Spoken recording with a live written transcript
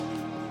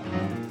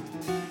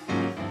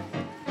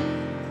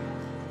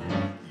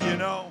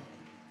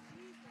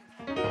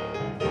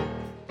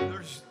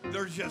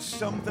just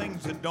some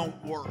things that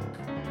don't work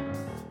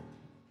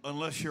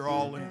unless you're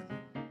all in.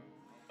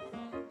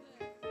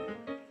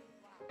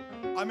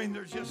 I mean,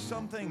 there's just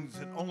some things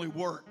that only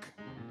work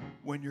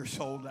when you're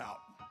sold out.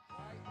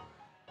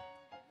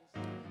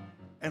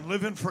 And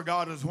living for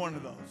God is one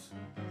of those.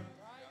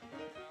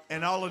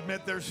 And I'll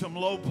admit there's some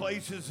low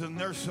places and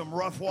there's some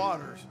rough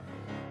waters.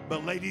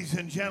 But ladies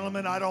and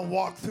gentlemen, I don't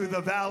walk through the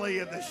valley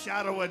of the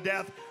shadow of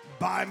death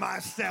by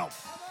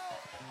myself.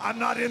 I'm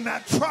not in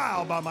that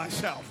trial by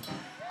myself.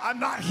 I'm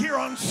not here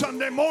on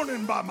Sunday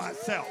morning by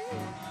myself.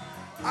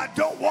 I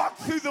don't walk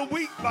through the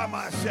week by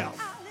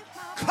myself.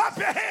 Clap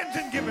your hands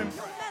and give him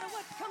praise.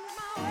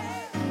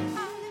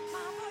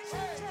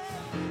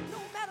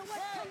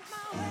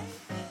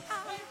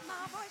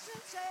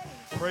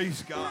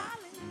 Praise God.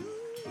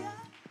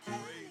 Praise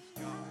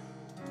God.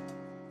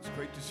 It's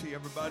great to see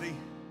everybody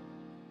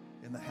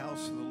in the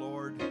house of the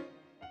Lord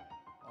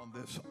on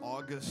this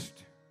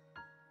August,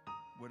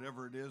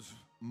 whatever it is,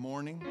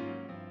 morning.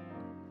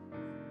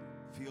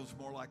 Feels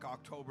more like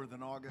October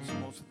than August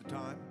most of the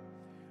time.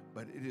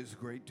 But it is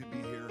great to be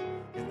here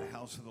in the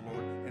house of the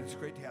Lord. And it's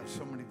great to have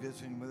somebody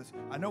visiting with us.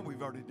 I know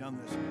we've already done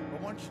this, but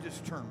why don't you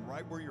just turn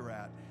right where you're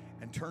at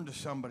and turn to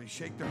somebody,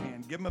 shake their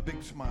hand, give them a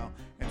big smile,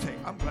 and say,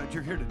 I'm glad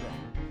you're here today.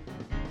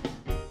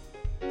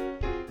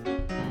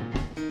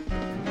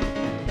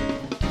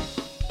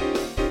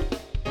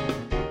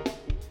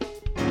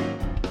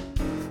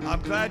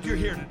 I'm glad you're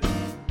here today.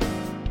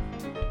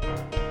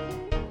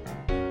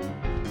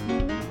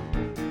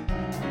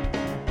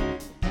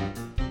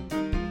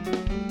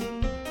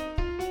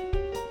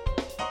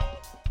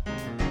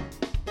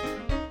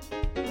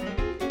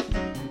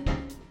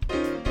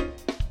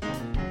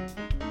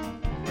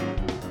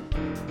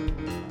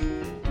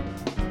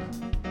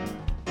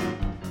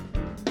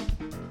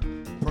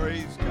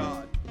 Praise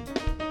God.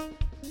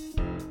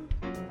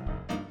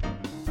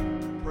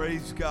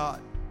 Praise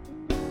God.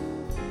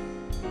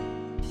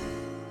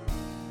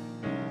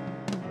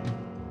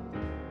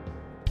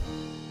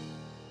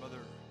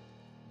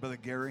 Brother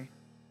Gary,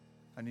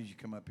 I need you to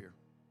come up here.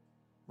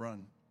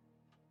 Run.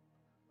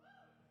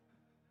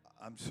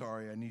 I'm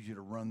sorry, I need you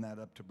to run that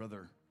up to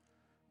Brother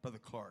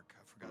Clark.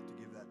 I forgot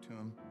to give that to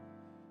him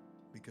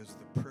because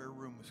the prayer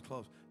room was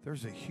closed.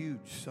 There's a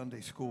huge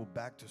Sunday school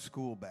back to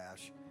school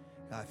bash.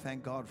 And I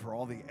thank God for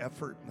all the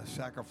effort and the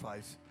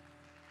sacrifice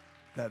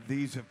that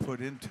these have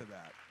put into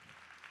that.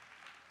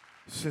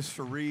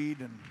 Sister Reed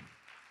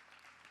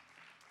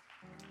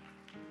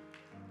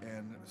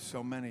and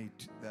so many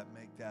that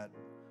make that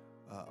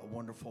a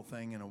wonderful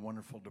thing and a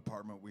wonderful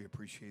department. We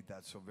appreciate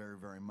that so very,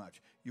 very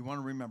much. You want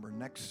to remember,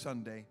 next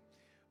Sunday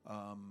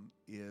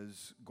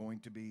is going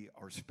to be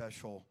our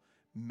special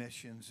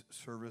missions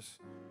service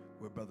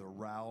with Brother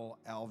Raul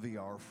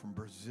Alviar from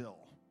Brazil.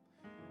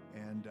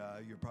 And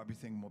you're probably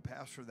thinking, well,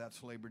 Pastor,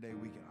 that's Labor Day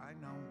weekend. I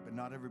know, but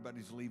not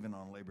everybody's leaving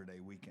on Labor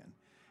Day weekend.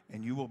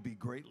 And you will be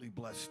greatly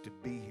blessed to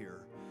be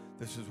here.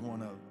 This is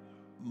one of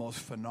the most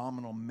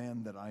phenomenal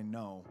men that I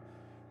know,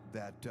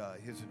 that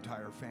his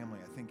entire family,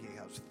 I think he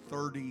has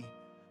 30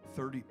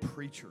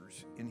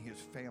 preachers in his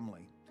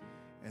family,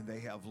 and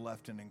they have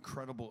left an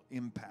incredible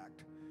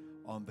impact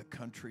on the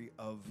country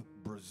of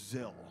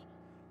Brazil.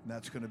 And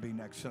that's going to be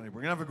next Sunday.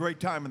 We're going to have a great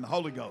time in the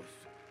Holy Ghost.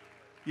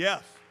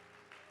 Yes.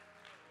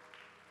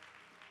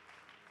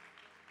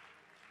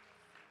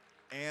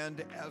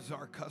 And as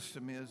our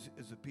custom is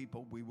as a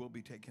people, we will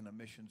be taking a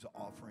missions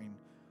offering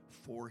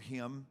for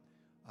him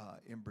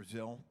in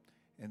Brazil.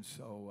 And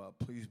so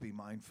please be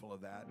mindful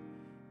of that.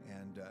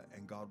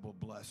 And God will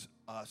bless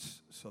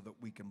us so that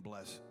we can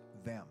bless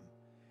them.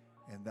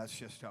 And that's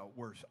just how it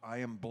works. I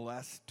am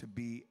blessed to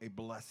be a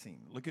blessing.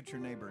 Look at your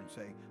neighbor and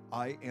say,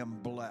 I am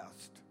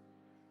blessed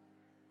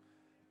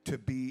to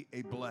be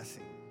a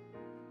blessing.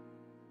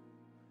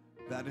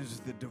 That is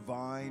the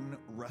divine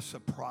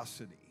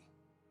reciprocity.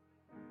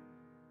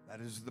 That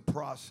is the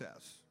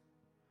process.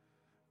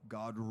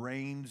 God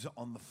rains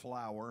on the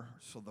flower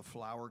so the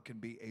flower can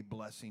be a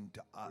blessing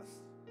to us.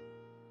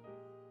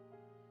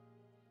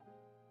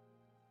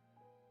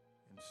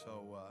 And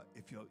so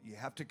if you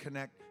have to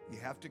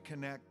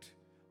connect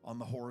on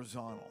the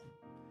horizontal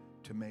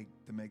to make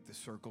the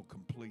circle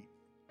complete.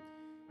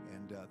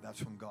 And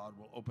that's when God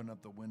will open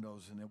up the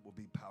windows and it will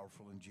be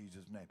powerful in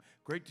Jesus' name.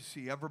 Great to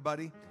see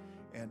everybody.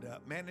 And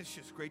man, it's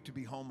just great to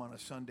be home on a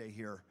Sunday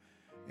here.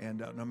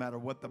 And no matter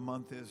what the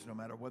month is, no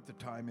matter what the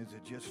time is,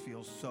 it just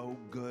feels so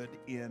good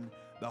in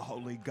the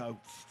Holy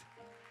Ghost.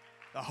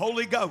 The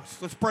Holy Ghost.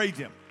 Let's praise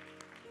him.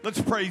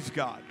 Let's praise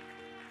God.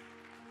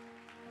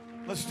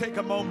 Let's take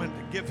a moment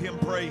to give him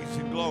praise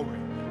and glory.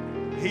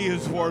 He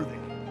is worthy.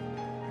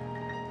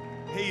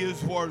 He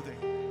is worthy.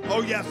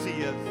 Oh, yes, he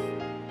is.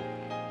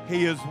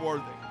 He is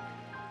worthy.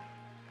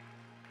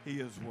 He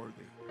is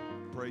worthy.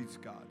 Praise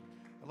God.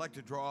 I'd like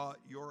to draw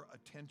your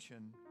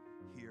attention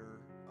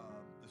here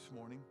this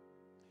morning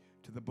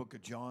to the book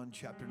of John,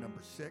 chapter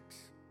number 6.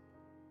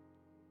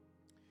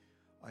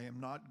 I am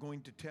not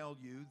going to tell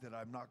you that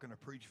I'm not going to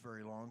preach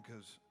very long,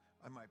 because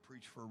I might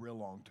preach for a real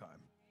long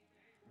time,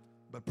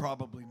 but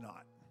probably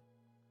not.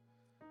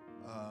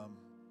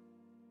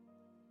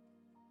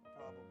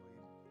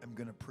 am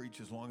going to preach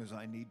as long as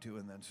I need to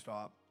and then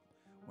stop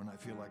when I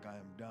feel like I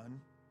am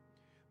done.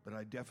 But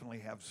I definitely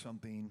have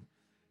something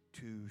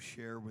to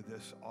share with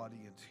this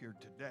audience here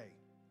today.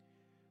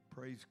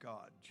 Praise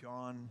God.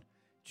 John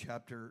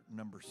chapter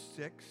number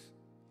 6.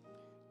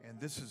 And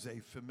this is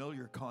a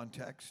familiar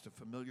context, a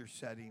familiar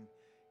setting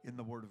in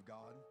the Word of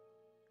God.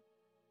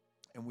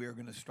 And we are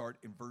going to start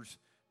in verse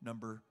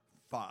number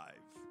 5.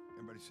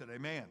 Everybody said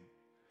amen.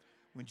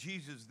 When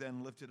Jesus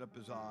then lifted up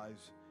his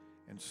eyes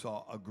and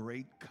saw a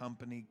great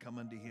company come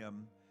unto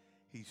him,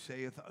 he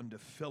saith unto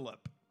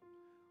Philip,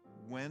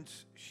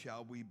 Whence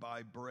shall we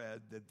buy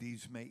bread that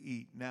these may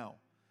eat? Now,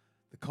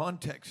 the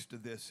context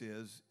of this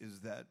is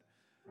that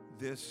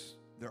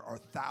there are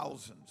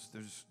thousands.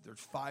 There's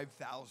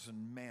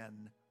 5,000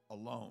 men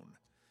alone.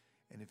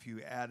 And if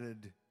you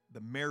added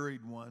the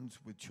married ones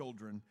with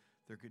children,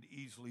 there could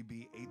easily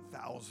be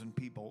 8,000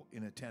 people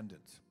in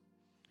attendance.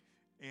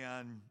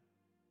 And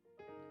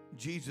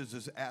Jesus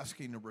is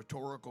asking a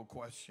rhetorical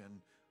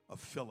question of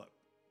Philip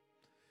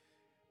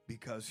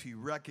because he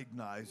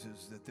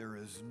recognizes that there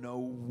is no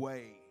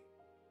way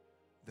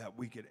that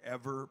we could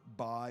ever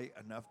buy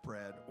enough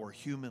bread or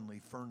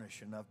humanly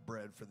furnish enough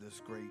bread for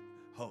this great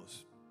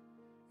host.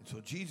 And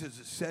so Jesus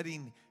is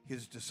setting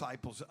his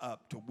disciples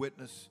up to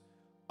witness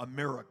a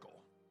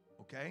miracle,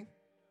 okay?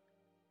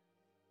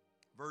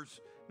 Verse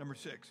number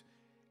 6,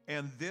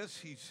 and this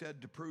he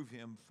said to prove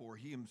him, for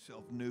he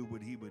himself knew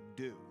what he would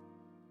do.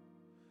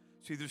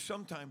 See, there's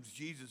sometimes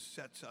Jesus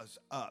sets us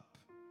up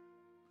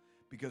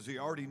because he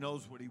already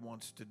knows what he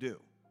wants to do.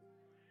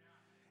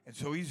 And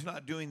so he's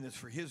not doing this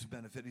for his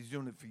benefit, he's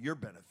doing it for your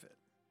benefit.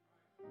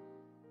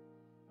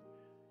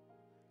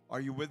 Are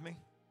you with me?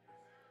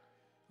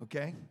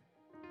 Okay.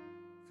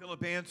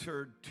 Philip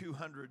answered,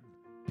 200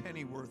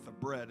 pennyworth of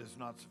bread is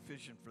not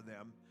sufficient for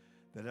them,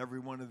 that every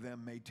one of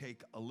them may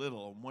take a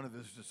little. And one of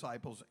his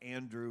disciples,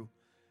 Andrew,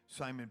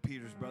 Simon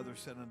Peter's brother,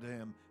 said unto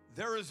him,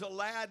 there is a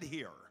lad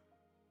here.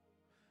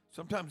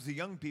 Sometimes the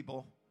young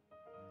people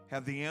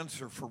have the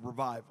answer for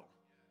revival.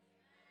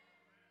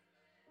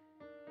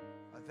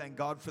 I thank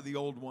God for the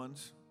old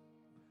ones.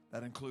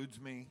 That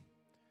includes me.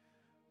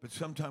 But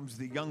sometimes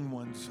the young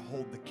ones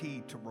hold the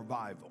key to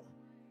revival.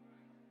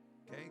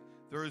 Okay?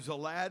 There is a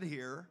lad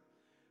here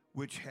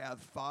which hath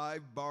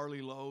 5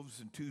 barley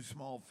loaves and 2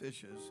 small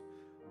fishes.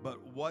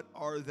 But what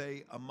are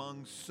they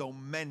among so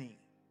many?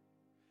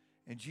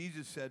 And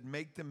Jesus said,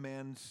 make the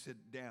men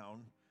sit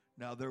down.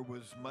 Now there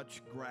was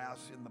much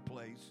grass in the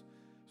place,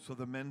 so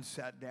the men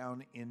sat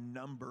down in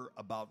number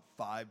about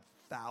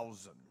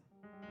 5,000.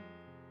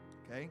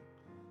 Okay?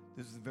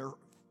 This is the very,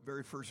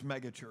 very first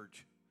mega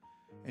church.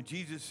 And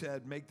Jesus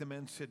said, make the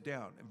men sit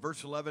down. In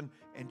verse 11,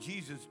 and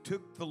Jesus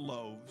took the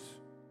loaves,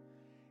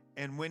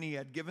 and when he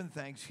had given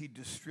thanks, he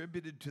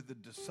distributed to the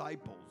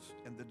disciples,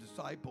 and the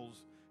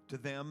disciples to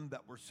them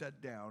that were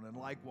set down, and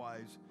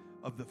likewise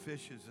of the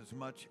fishes as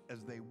much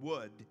as they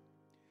would.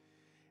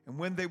 And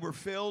when they were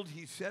filled,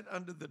 he said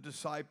unto the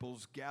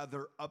disciples,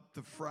 gather up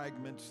the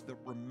fragments that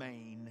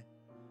remain,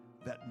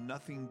 that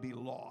nothing be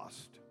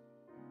lost.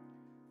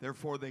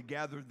 Therefore they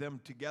gathered them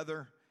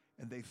together,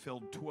 and they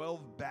filled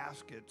 12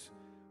 baskets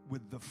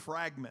with the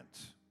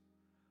fragments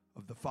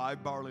of the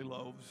 5 barley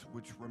loaves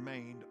which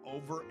remained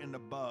over and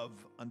above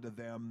unto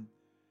them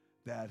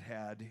that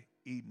had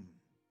eaten.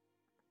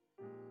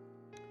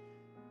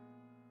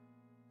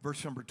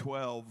 Verse number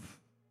 12,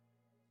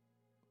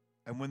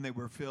 and when they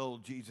were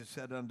filled, Jesus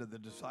said unto the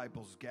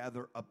disciples,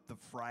 gather up the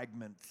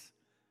fragments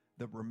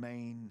that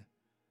remain,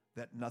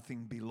 that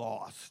nothing be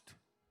lost.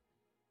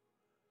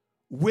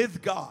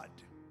 With God,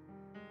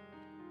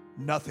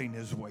 nothing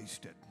is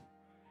wasted.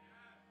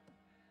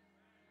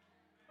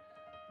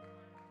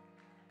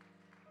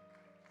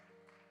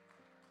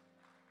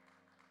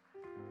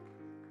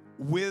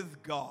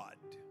 With God,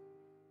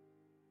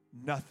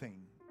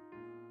 nothing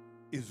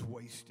is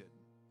wasted.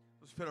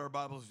 Let's put our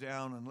Bibles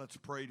down and let's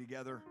pray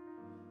together.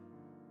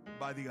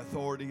 By the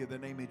authority of the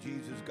name of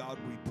Jesus, God,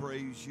 we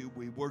praise you.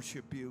 We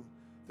worship you.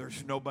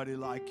 There's nobody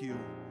like you.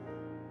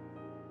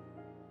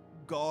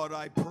 God,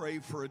 I pray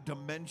for a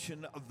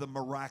dimension of the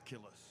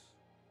miraculous.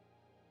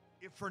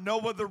 If for no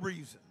other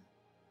reason,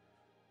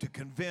 to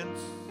convince,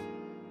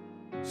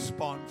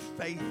 spawn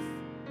faith,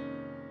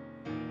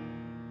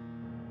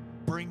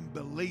 bring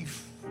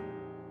belief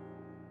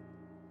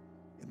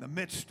in the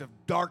midst of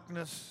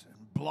darkness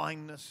and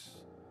blindness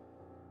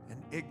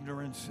and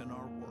ignorance in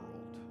our world.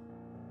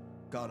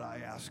 God,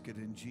 I ask it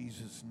in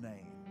Jesus'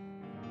 name.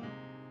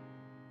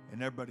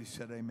 And everybody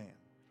said amen.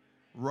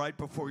 Right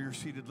before you're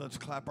seated, let's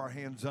clap our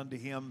hands unto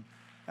him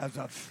as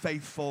a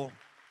faithful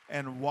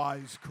and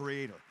wise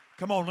creator.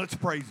 Come on, let's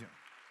praise him.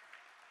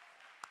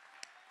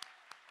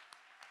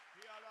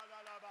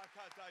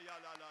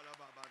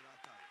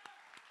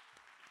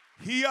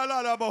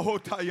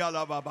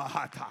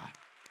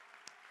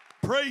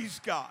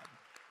 Praise God.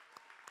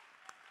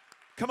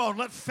 Come on,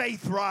 let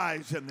faith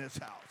rise in this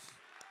house.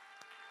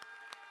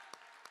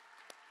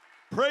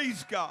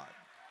 Praise God.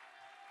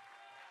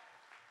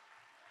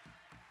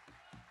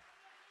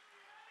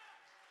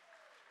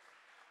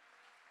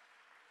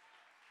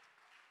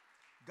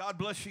 God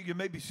bless you. You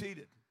may be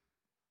seated.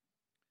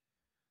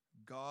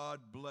 God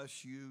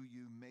bless you.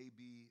 You may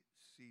be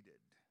seated.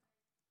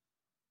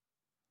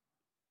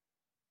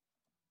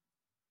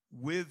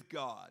 With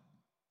God,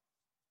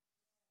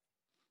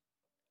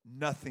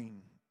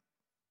 nothing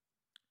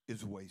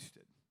is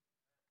wasted.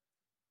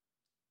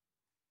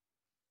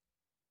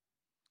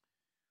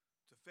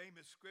 It's a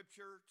famous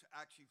scripture. It's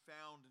actually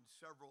found in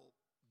several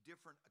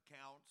different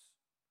accounts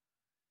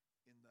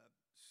in the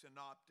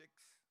synoptics.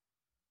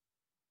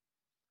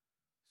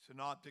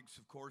 Synoptics,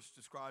 of course,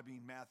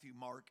 describing Matthew,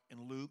 Mark,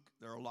 and Luke.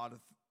 There are a lot of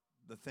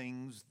the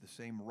things, the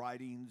same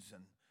writings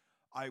and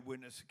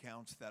eyewitness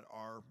accounts that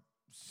are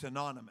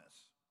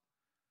synonymous,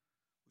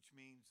 which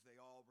means they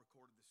all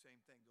recorded the same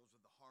thing. Those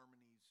are the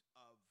harmonies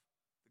of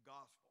the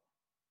gospel.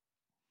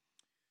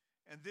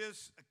 And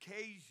this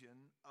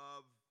occasion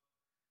of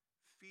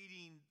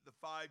feeding the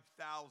 5,000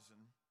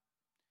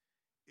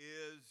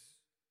 is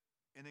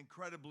an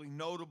incredibly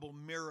notable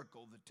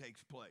miracle that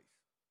takes place.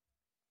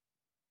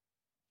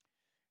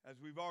 As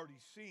we've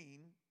already seen,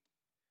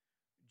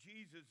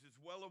 Jesus is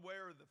well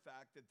aware of the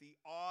fact that the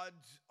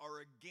odds are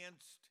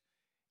against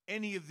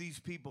any of these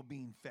people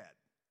being fed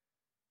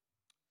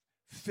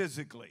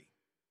physically.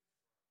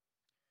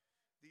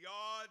 The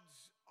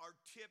odds are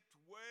tipped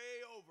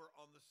way over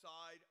on the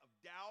side of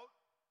doubt,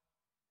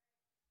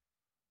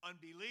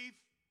 unbelief,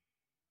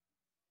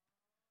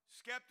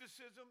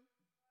 skepticism,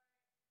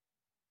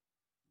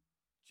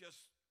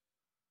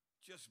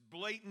 just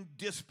blatant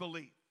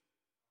disbelief.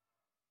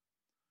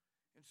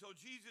 And so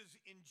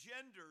Jesus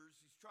engenders,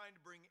 he's trying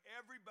to bring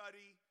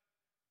everybody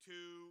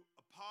to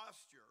a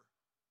posture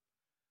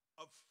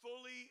of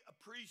fully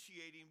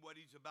appreciating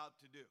what he's about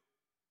to do.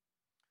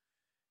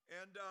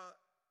 And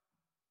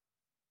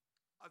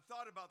I've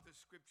thought about this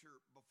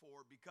scripture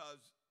before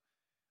because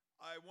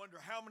I wonder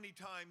how many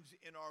times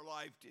in our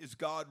life is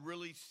God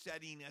really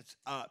setting us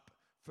up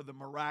for the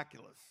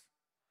miraculous?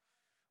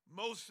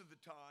 Most of the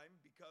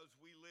time, because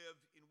we live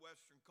in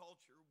Western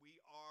culture, we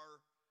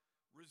are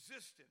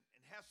resistant and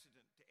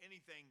hesitant to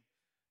anything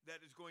that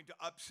is going to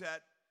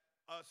upset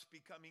us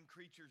becoming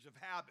creatures of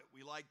habit.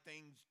 We like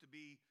things to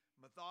be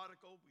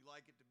methodical. We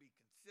like it to be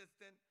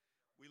consistent.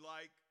 We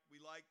like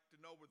to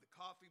know where the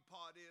coffee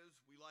pot is.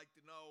 We like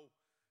to know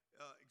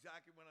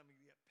exactly when I'm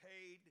going to get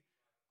paid.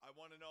 I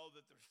want to know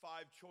that there's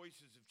 5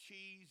 choices of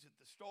cheese at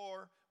the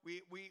store.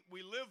 We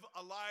live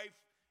a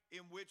life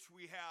in which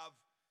we have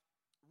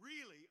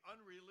really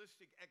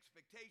unrealistic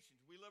expectations.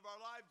 We live our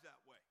lives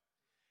that way.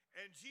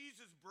 And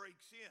Jesus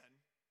breaks in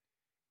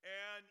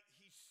and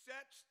he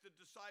sets the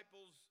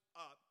disciples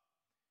up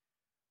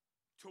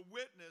to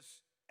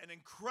witness an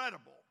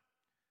incredible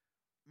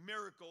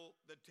miracle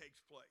that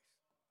takes place.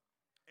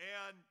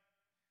 And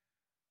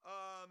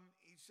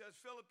he says,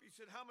 Philip, he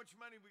said, how much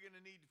money are we going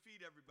to need to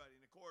feed everybody?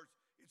 And of course,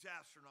 it's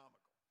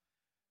astronomical.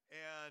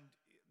 And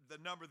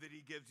the number that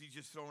he gives, he's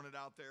just throwing it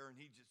out there, and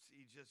he's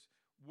just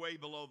way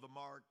below the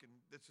mark. And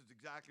this is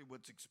exactly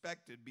what's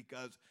expected,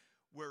 because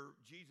where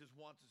Jesus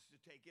wants us to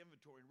take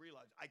inventory and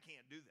realize, I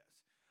can't do this.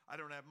 I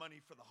don't have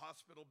money for the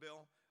hospital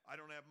bill. I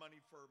don't have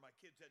money for my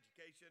kids'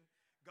 education.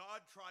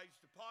 God tries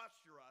to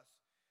posture us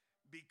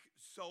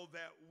so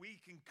that we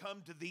can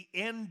come to the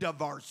end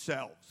of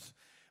ourselves.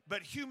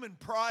 But human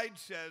pride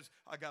says,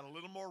 I got a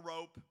little more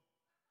rope.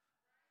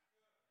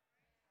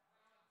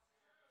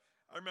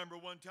 I remember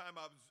one time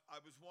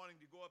I was wanting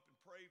to go up and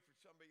pray for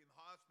somebody in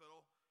the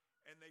hospital,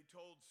 and they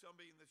told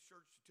somebody in this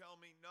church to tell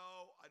me,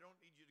 no, I don't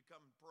need you to come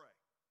and pray.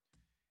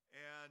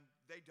 And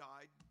they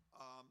died.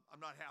 I'm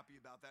not happy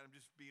about that. I'm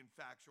just being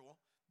factual.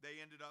 They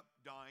ended up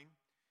dying.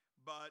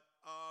 But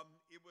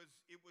it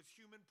was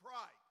human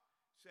pride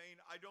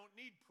saying, I don't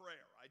need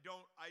prayer. I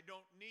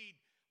don't need.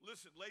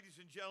 Listen, ladies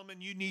and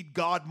gentlemen, you need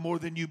God more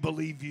than you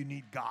believe you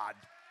need God.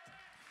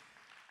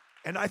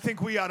 And I think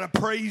we ought to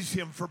praise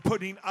him for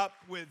putting up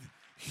with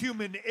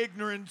human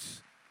ignorance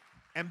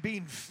and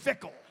being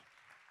fickle.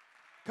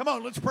 Come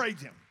on, let's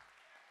praise him.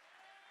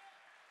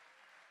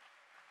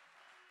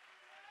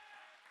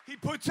 He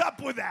puts up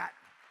with that.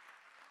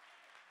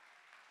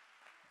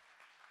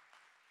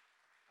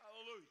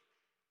 Hallelujah.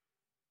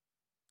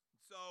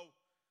 So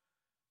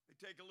they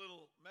take a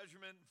little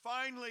measurement.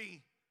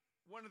 Finally,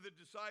 one of the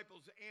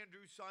disciples,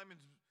 Andrew, Simon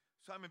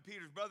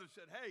Peter's brother,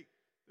 said, hey,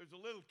 there's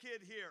a little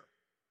kid here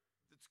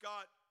that's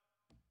got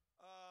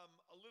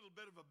a little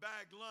bit of a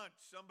bag lunch.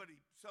 Somebody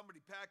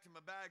packed him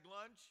a bag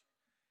lunch.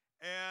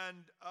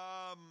 And,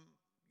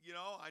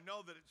 I know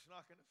that it's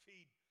not going to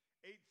feed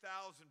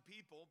 8,000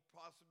 people,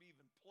 possibly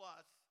even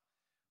plus,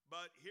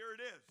 but here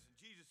it is. And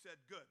Jesus said,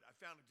 good, I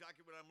found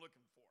exactly what I'm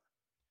looking for.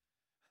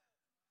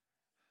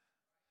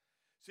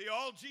 See,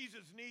 all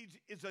Jesus needs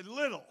is a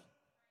little.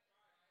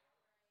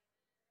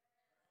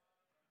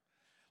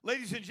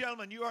 Ladies and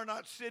gentlemen, you are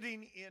not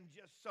sitting in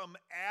just some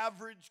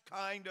average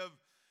kind of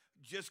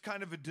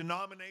a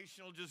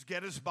denominational, just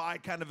get us by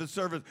kind of a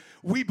service.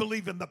 We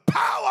believe in the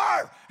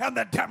power and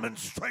the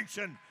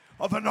demonstration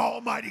of an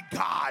almighty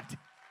God.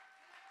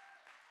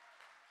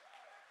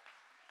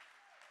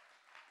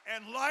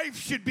 And life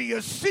should be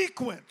a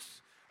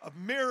sequence of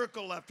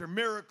miracle after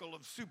miracle,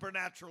 of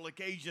supernatural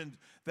occasions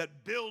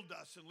that build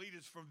us and lead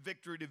us from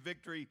victory to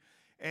victory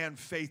and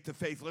faith to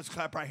faith. Let's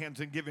clap our hands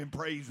and give him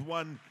praise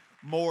one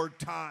more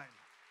time.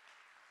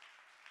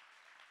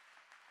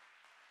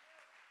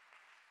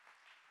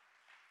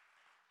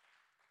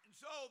 And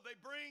so they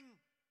bring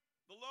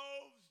the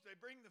loaves, they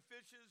bring the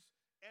fishes,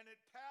 and it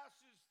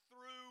passes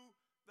through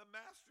the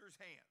master's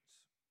hands.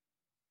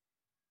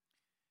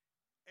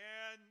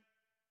 And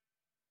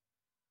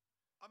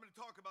I'm going to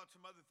talk about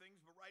some other things,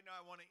 but right now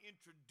I want to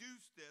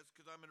introduce this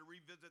because I'm going to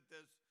revisit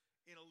this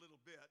in a little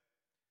bit.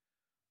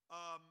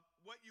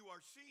 What you are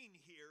seeing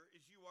here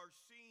is you are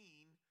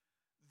seeing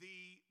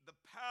the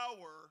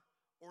power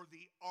or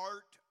the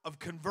art of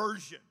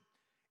conversion,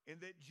 in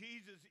that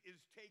Jesus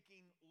is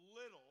taking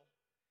little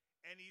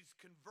and he's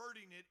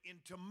converting it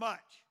into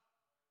much.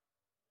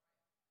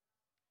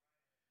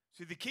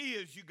 See, the key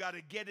is you got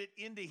to get it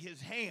into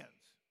his hands.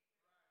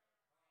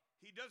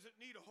 He doesn't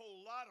need a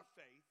whole lot of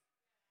faith.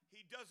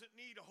 He doesn't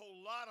need a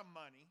whole lot of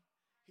money.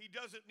 He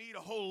doesn't need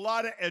a whole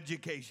lot of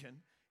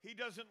education. He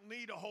doesn't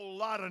need a whole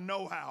lot of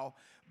know-how.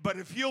 But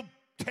if you'll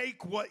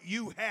take what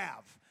you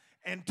have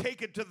and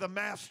take it to the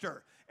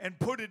master and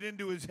put it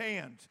into his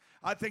hands,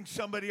 I think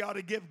somebody ought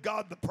to give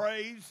God the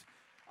praise.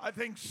 I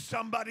think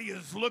somebody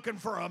is looking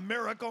for a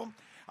miracle.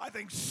 I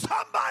think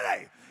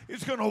somebody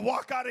is going to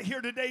walk out of here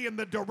today in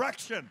the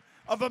direction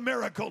of a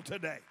miracle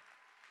today.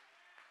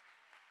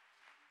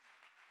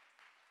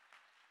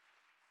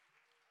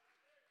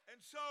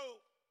 And so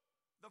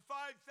the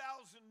 5,000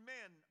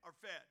 men are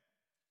fed,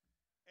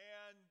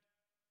 and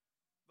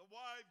the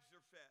wives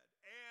are fed,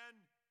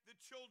 and the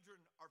children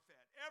are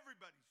fed.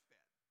 Everybody's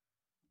fed.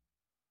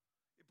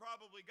 It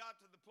probably got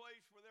to the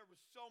place where there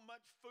was so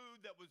much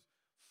food that was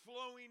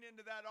flowing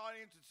into that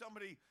audience that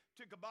somebody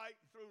took a bite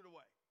and threw it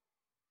away.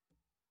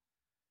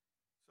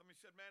 Somebody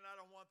said, man, I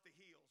don't want the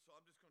heel, so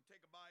I'm just going to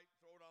take a bite and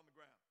throw it on the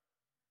ground.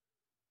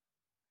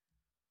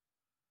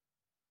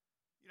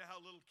 You know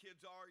how little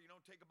kids are? You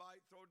don't take a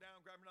bite, throw it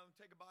down, grab another,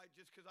 take a bite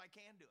just because I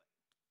can do it.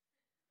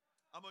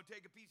 I'm going to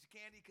take a piece of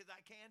candy because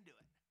I can do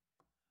it.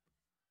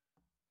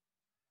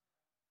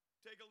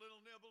 Take a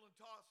little nibble and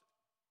toss it.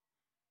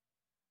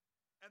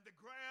 And the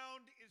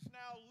ground is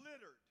now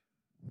littered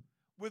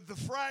with the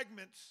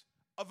fragments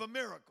of a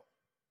miracle.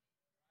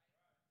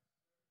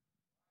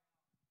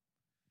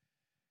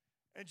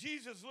 And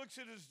Jesus looks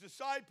at his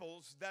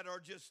disciples that are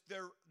just,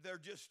 they're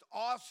just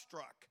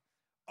awestruck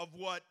of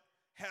what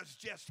has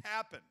just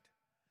happened.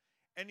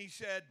 And he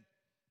said,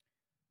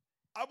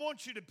 I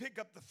want you to pick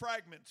up the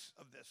fragments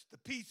of this, the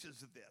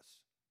pieces of this,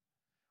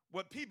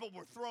 what people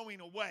were throwing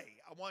away.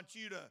 I want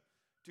you to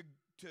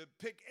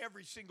pick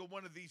every single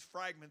one of these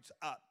fragments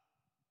up.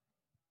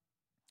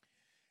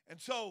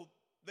 And so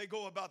they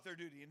go about their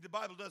duty. And the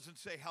Bible doesn't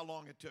say how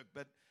long it took,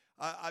 but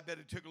I bet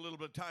it took a little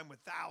bit of time with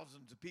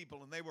thousands of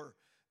people, and they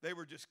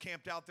were just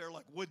camped out there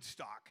like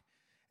Woodstock.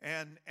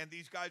 And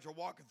these guys are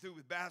walking through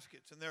with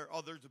baskets, and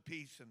there's a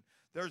piece, and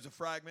there's a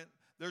fragment.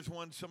 There's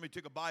one somebody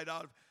took a bite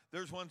out of.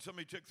 There's one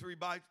somebody took 3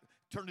 bites,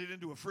 turned it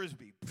into a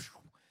Frisbee.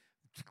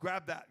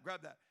 Grab that.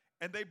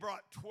 And they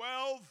brought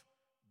 12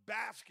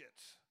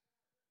 baskets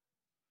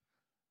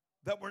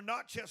that were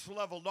not just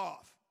leveled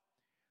off.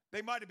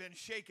 They might have been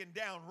shaken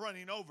down,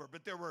 running over,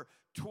 but there were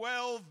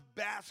 12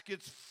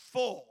 baskets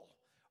full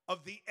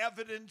of the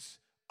evidence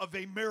of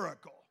a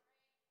miracle.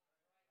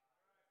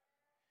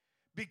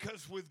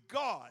 Because with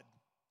God,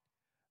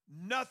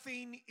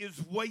 nothing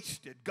is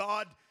wasted.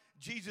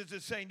 Jesus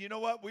is saying, you know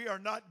what? We are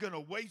not going to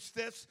waste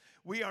this.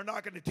 We are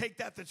not going to take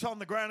that that's on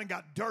the ground and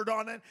got dirt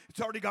on it.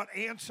 It's already got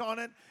ants on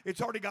it.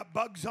 It's already got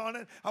bugs on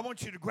it. I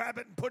want you to grab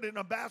it and put it in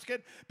a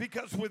basket,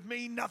 because with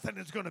me, nothing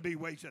is going to be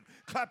wasted.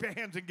 Clap your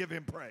hands and give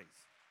him praise.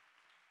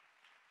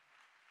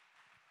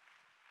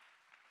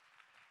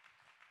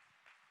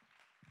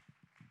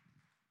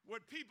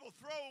 What people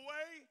throw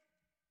away,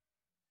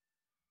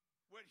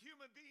 what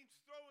human beings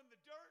throw in the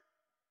dirt,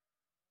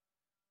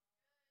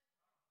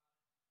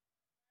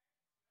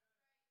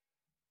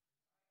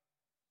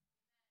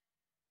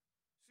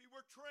 see,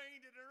 we're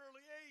trained at an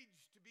early age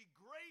to be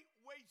great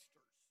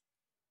wasters.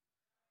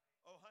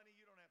 Oh, honey,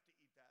 you don't have to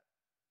eat that.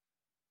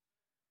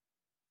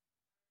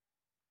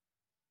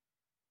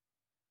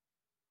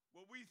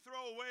 What we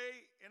throw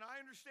away, and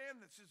I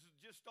understand this is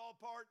just all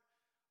part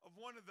of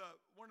one of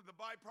the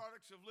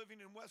byproducts of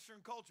living in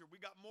Western culture.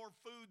 We got more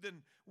food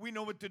than we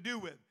know what to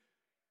do with.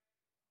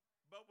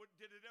 But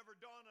did it ever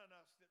dawn on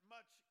us that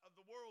much of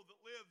the world that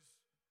lives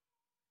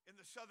in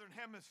the southern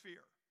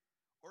hemisphere,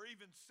 or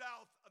even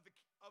south of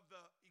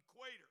the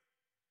equator,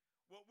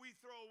 what we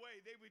throw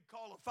away, they would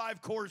call a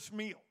 5-course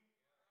meal.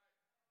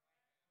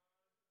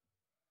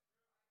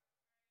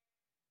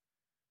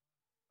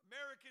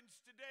 Americans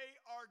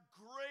today are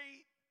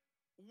great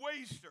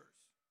wasters.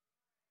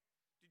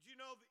 Did you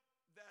know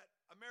that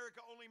America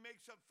only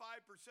makes up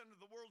 5%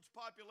 of the world's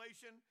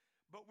population,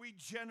 but we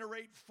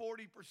generate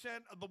 40%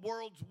 of the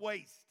world's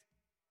waste?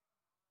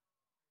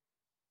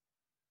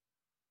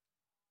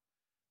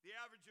 The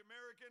average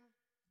American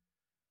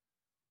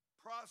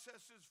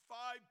processes 5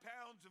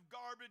 pounds of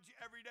garbage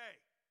every day.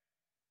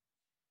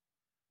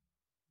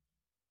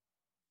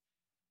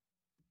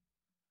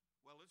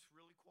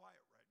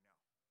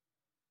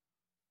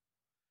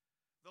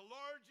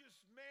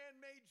 largest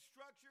man-made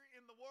structure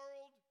in the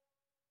world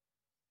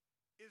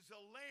is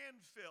a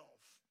landfill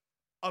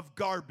of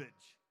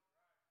garbage.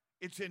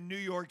 It's in New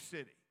York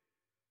City.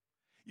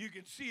 You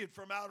can see it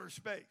from outer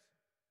space.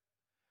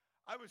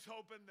 I was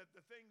hoping that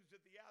the things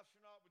that the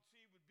astronaut would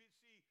see a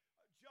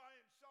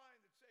giant sign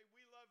that say,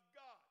 "We love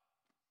God."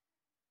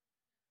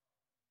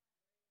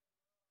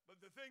 But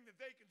the thing that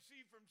they can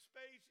see from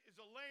space is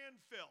a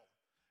landfill,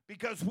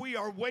 because we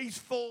are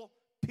wasteful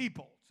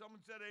people.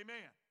 Someone said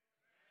amen.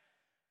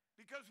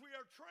 Because we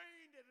are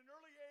trained at an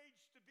early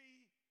age to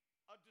be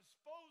a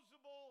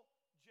disposable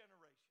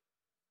generation.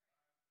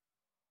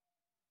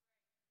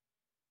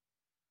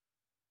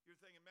 You're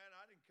thinking, man,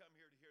 I didn't come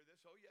here to hear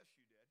this. Oh, yes,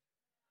 you did.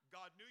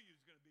 God knew you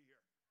was going to be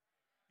here.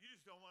 You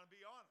just don't want to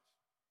be honest.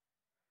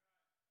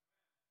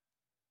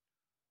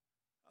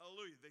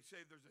 Hallelujah. They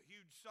say there's a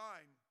huge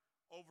sign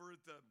over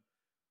at the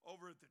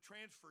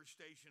transfer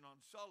station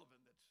on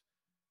Sullivan that's a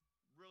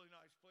really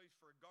nice place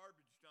for a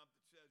garbage dump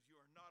that says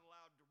you are not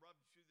allowed to rub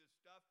through this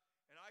stuff.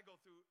 And I go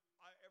through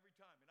every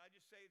time, and I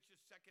just say it's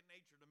just second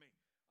nature to me.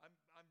 I'm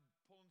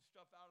pulling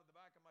stuff out of the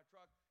back of my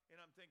truck,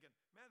 and I'm thinking,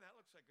 man, that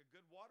looks like a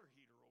good water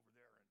heater over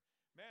there. And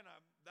man,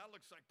 that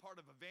looks like part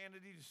of a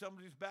vanity to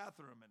somebody's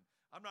bathroom. And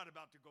I'm not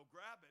about to go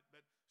grab it,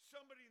 but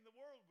somebody in the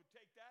world would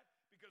take that,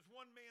 because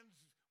one man's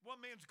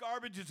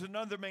garbage is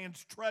another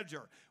man's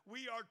treasure.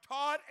 We are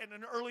taught at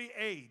an early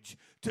age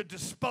to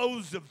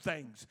dispose of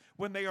things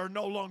when they are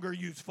no longer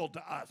useful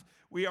to us.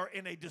 We are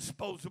in a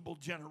disposable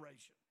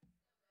generation.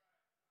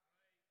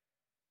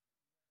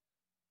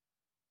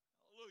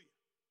 Hallelujah.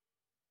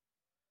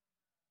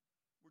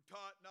 We're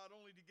taught not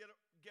only to get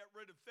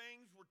rid of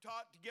things, we're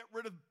taught to get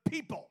rid of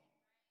people.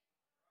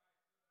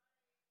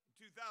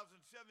 In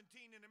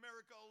 2017 in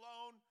America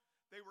alone,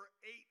 there were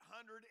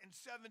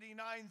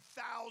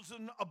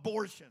 879,000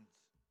 abortions.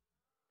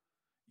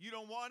 You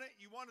don't want it.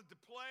 You wanted to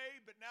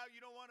play, but now you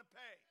don't want to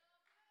pay.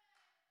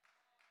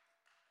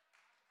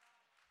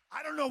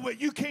 I don't know what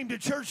you came to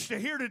church to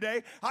hear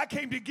today. I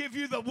came to give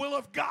you the will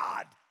of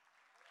God.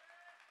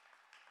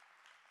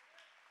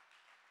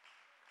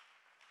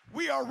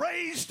 We are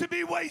raised to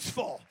be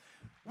wasteful.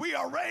 We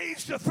are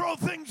raised to throw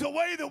things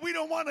away that we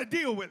don't want to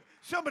deal with.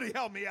 Somebody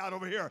help me out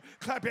over here.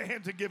 Clap your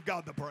hands and give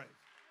God the praise.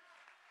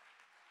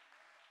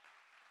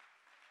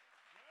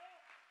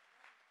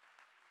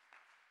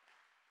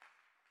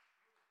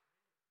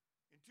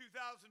 In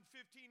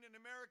 2015 in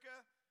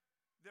America,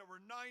 there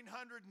were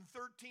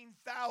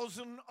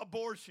 913,000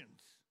 abortions.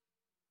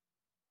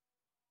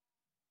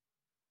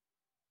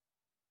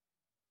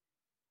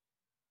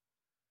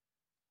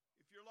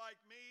 If you're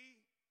like me,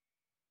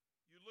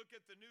 you look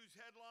at the news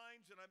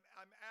headlines, and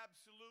I'm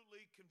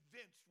absolutely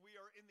convinced we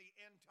are in the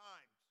end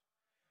times.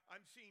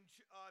 I'm seeing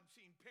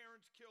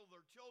parents kill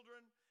their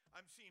children.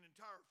 I'm seeing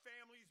entire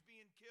families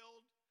being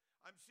killed.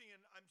 I'm seeing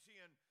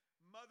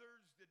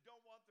mothers that don't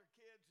want their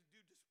kids to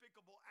do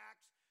despicable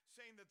acts,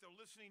 saying that they're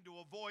listening to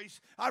a voice.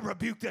 I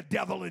rebuke the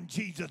devil in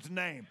Jesus'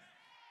 name.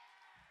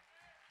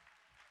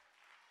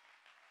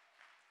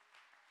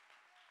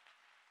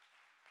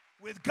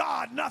 With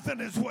God,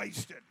 nothing is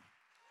wasted.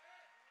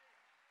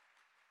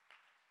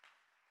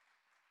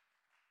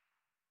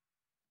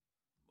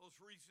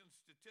 Most recent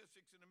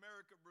statistics in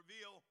America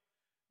reveal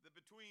that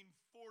between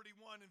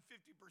 41 and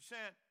 50%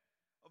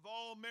 of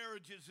all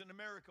marriages in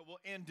America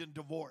will end in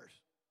divorce.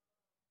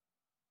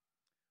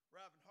 We're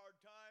having hard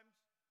times.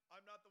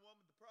 I'm not the one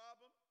with the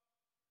problem.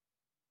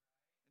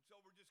 And so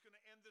we're just going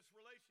to end this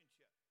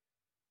relationship.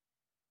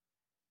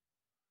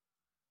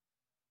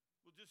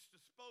 We'll just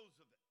dispose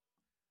of it.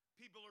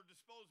 People are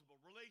disposable.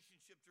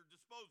 Relationships are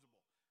disposable.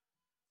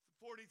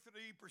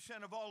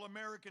 43% of all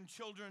American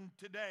children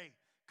today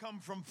come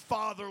from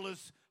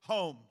fatherless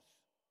homes.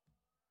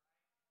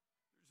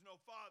 There's no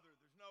father.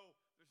 There's no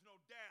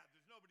dad.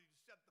 There's nobody to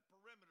set the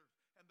perimeters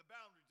and the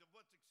boundaries of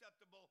what's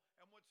acceptable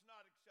and what's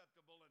not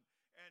acceptable.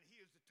 And he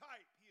is a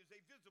type. He is a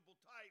visible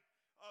type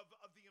of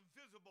the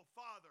invisible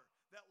Father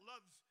that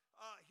loves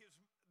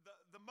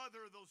the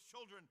mother of those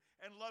children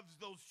and loves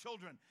those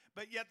children.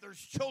 But yet there's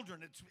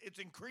children, it's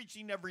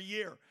increasing every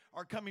year,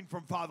 are coming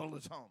from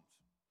fatherless homes.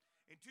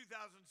 In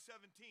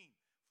 2017,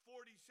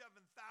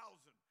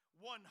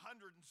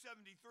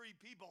 47,173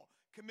 people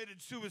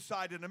committed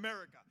suicide in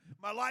America.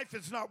 My life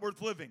is not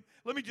worth living.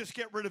 Let me just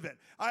get rid of it.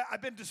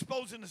 I've been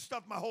disposing of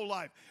stuff my whole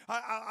life.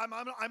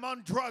 I'm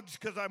on drugs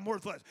because I'm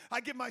worthless.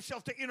 I give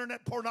myself to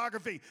internet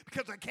pornography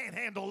because I can't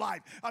handle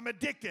life. I'm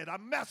addicted.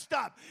 I'm messed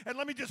up. And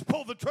let me just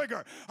pull the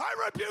trigger. I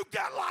rebuke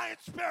that lying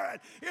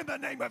spirit in the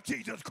name of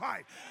Jesus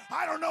Christ.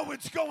 I don't know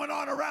what's going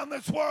on around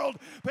this world,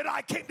 but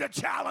I came to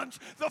challenge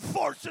the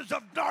forces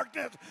of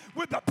darkness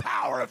with the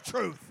power of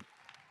truth.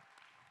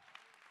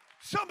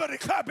 Somebody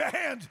clap your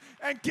hands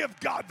and give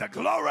God the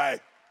glory.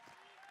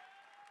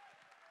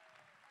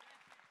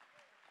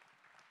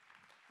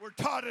 We're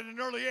taught at an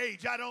early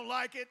age. I don't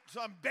like it,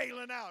 so I'm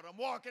bailing out. I'm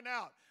walking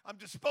out. I'm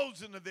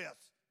disposing of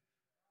this.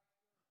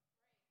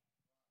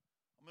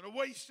 I'm going to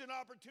waste an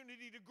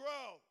opportunity to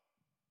grow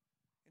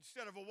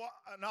instead of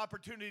an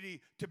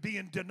opportunity to be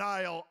in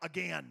denial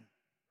again.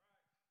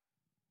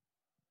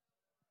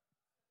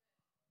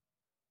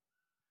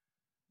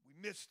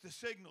 miss the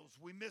signals.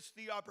 We miss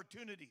the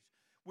opportunities.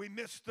 We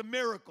miss the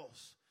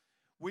miracles.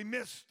 We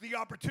miss the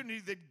opportunity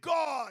that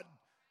God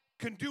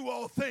can do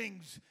all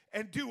things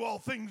and do all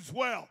things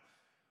well.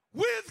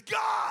 With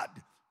God,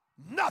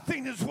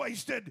 nothing is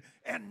wasted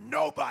and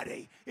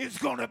nobody is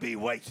going to be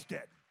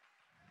wasted.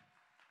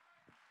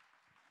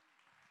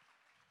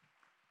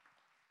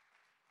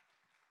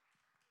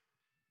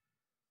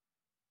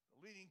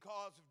 The leading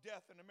cause of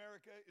death in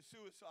America is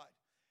suicide.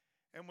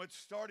 And what's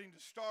starting to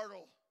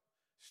startle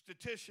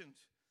statisticians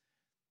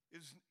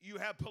is you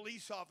have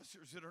police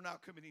officers that are now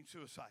committing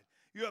suicide.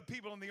 You have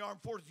people in the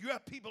armed forces. You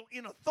have people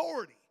in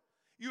authority.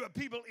 You have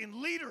people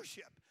in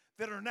leadership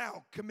that are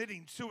now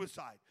committing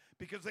suicide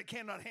because they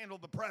cannot handle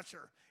the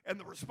pressure and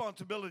the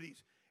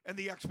responsibilities and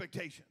the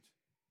expectations.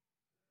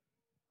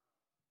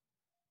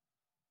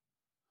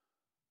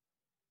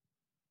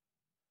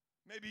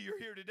 Maybe you're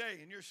here today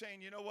and you're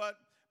saying, you know what?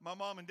 My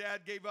mom and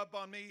dad gave up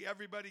on me.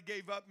 Everybody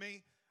gave up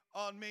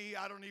on me.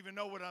 I don't even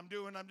know what I'm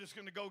doing. I'm just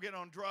going to go get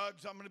on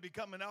drugs. I'm going to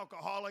become an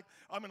alcoholic.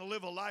 I'm going to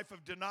live a life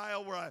of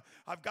denial where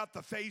I've got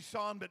the face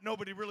on, but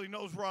nobody really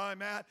knows where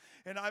I'm at.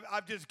 And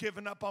I've just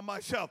given up on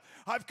myself.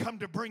 I've come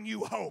to bring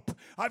you hope.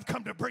 I've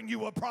come to bring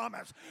you a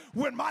promise.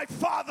 When my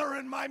father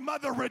and my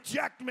mother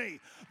reject me,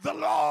 the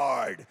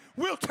Lord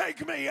will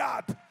take me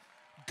up.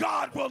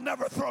 God will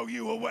never throw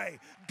you away.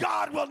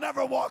 God will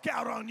never walk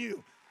out on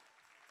you.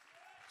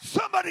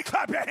 Somebody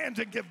clap your hands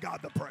and give God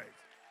the praise.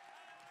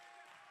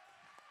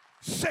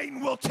 Satan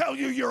will tell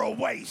you you're a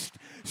waste.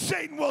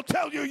 Satan will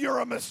tell you you're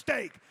a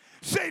mistake.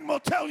 Satan will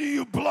tell you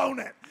you've blown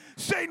it.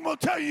 Satan will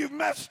tell you you've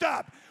messed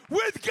up.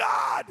 With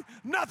God,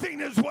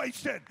 nothing is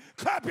wasted.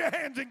 Clap your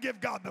hands and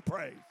give God the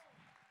praise.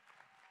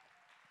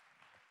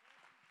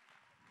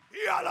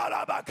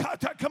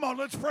 Come on,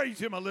 let's praise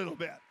him a little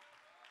bit.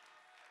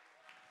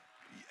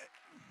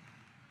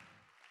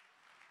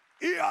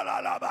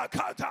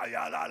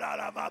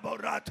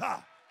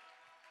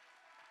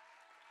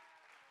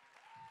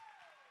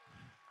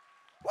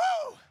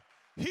 Woo!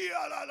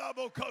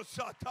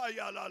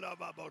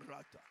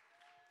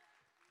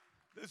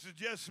 This is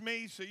just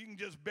me, so you can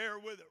just bear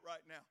with it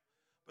right now.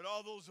 But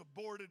all those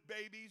aborted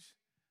babies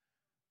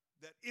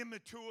that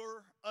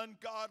immature,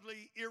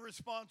 ungodly,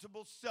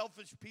 irresponsible,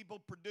 selfish people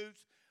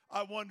produce,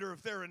 I wonder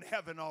if they're in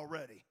heaven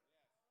already.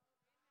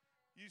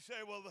 You say,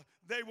 well,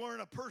 they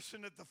weren't a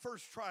person at the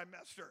first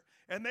trimester,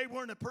 and they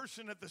weren't a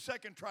person at the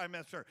second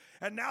trimester,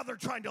 and now they're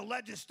trying to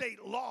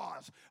legislate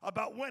laws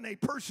about when a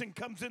person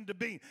comes into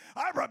being.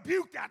 I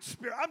rebuke that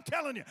spirit. I'm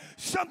telling you,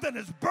 something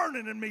is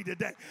burning in me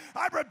today.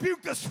 I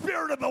rebuke the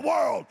spirit of the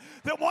world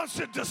that wants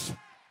to just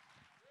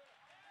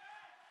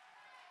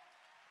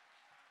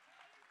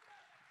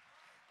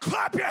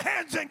clap your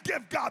hands and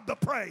give God the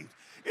praise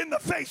in the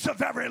face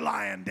of every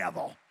lying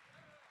devil.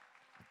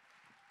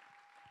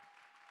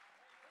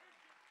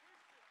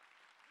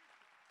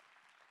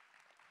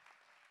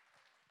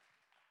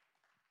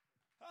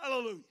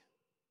 Hallelujah.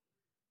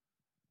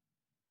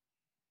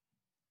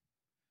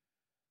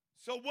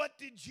 So what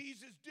did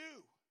Jesus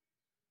do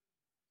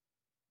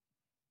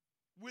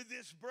with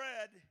this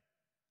bread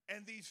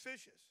and these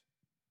fishes?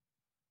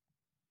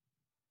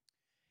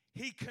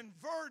 He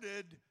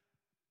converted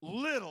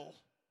little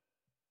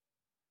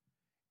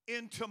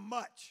into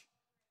much.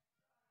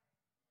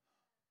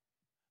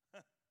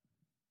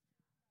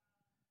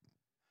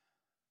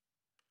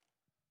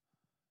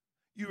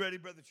 You ready,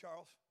 Brother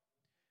Charles?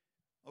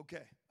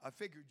 Okay, I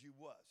figured you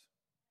was.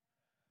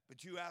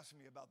 But you asked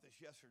me about this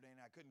yesterday,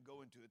 and I couldn't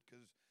go into it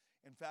because,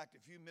 in fact,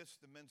 if you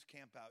missed the men's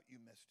camp out, you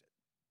missed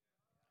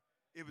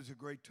it. It was a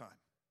great time.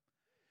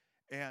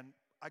 And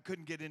I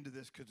couldn't get into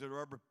this because there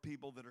are other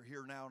people that are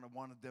here now, and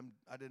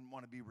I didn't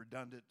want to be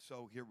redundant,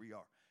 so here we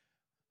are.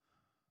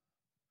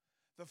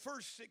 The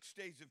first 6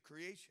 days of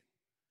creation,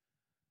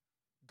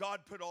 God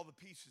put all the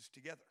pieces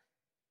together.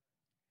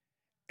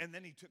 And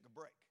then he took a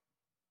break.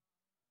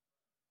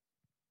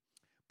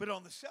 But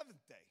on the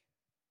seventh day,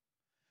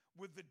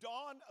 with the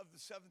dawn of the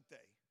seventh day,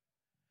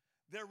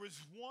 there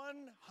was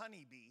one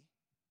honeybee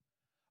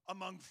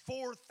among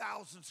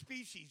 4,000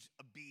 species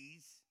of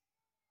bees.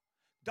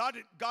 God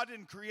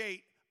didn't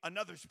create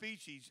another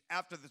species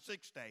after the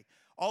sixth day.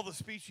 All the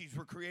species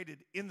were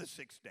created in the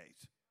 6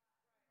 days.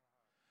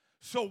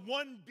 So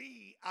one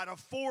bee out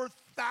of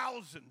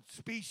 4,000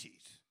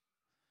 species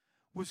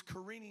was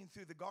careening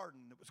through the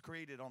garden that was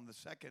created on the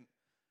second,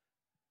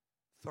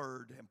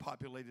 third, and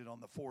populated on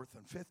the fourth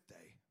and fifth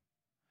day,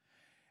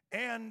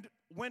 and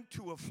went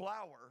to a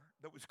flower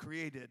that was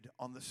created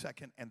on the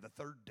second and the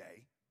third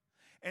day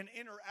and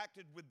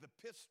interacted with the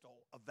pistil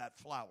of that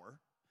flower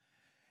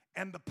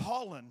and the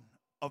pollen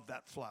of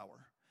that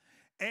flower.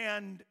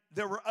 And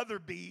there were other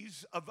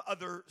bees of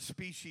other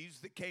species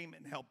that came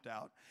and helped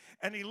out.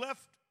 And he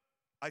left,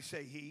 I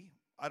say he,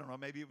 I don't know,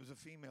 maybe it was a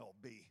female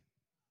bee.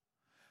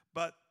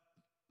 But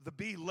the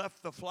bee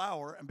left the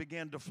flower and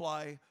began to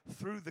fly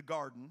through the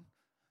garden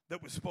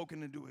that was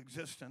spoken into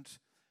existence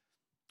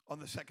on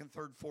the second,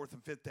 third, fourth,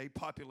 and fifth day,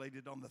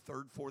 populated on the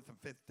third, fourth, and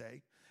fifth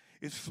day,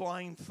 is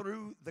flying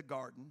through the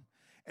garden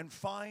and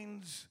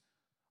finds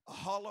a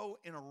hollow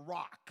in a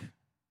rock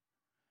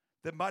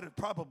that might have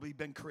probably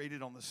been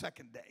created on the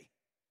second day.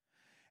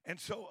 And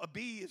so a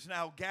bee is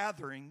now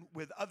gathering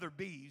with other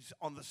bees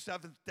on the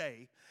seventh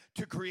day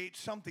to create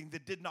something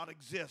that did not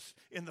exist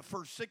in the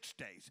first 6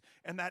 days,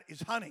 and that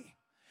is honey.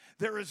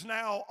 There is,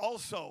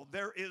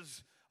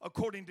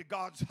 according to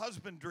God's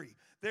husbandry,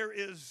 there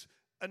is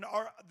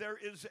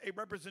a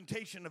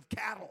representation of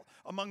cattle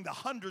among the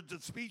hundreds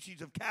of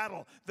species of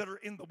cattle that are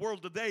in the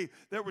world today.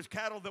 There was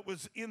cattle that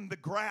was in the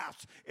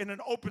grass in an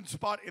open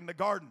spot in the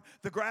garden.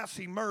 The grass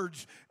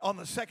emerged on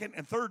the second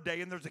and third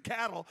day, and there's a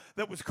cattle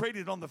that was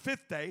created on the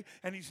 5th day,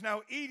 and he's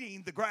now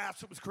eating the grass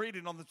that was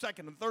created on the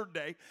second and third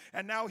day,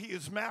 and now he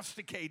is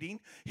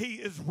masticating, he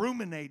is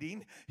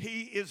ruminating,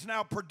 he is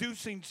now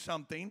producing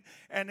something,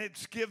 and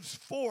it gives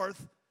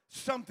forth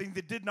something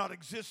that did not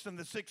exist in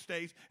the 6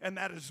 days, and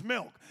that is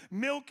milk.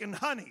 Milk and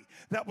honey,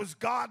 that was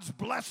God's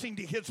blessing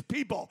to his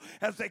people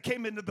as they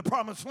came into the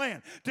promised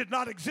land, did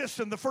not exist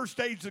in the first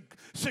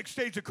 6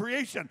 days of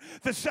creation.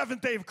 The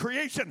 7th day of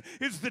creation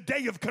is the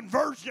day of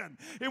conversion,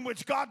 in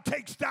which God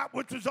takes that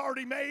which was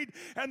already made,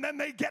 and then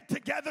they get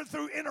together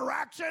through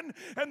interaction,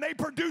 and they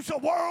produce a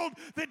world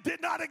that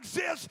did not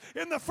exist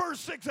in the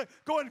first 6 days.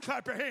 Go ahead and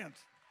clap your hands.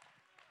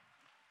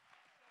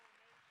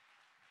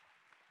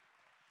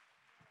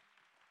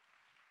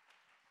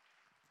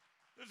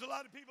 There's a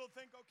lot of people who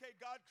think, okay,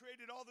 God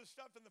created all this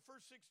stuff in the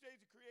first 6 days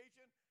of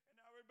creation, and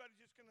now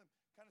everybody's just going to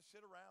kind of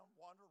sit around,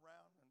 wander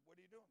around, and what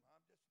are you doing? I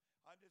was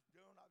just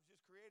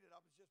created, I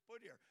was just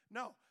put here.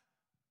 No,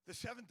 the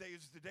 7th day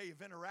is the day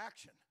of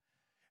interaction,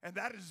 and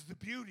that is the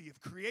beauty of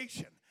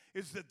creation,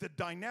 is that the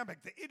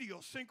dynamic, the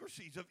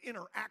idiosyncrasies of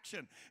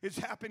interaction is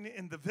happening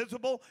in the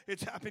visible,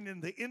 it's happening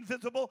in the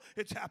invisible,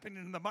 it's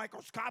happening in the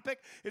microscopic,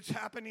 it's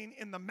happening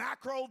in the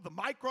macro, the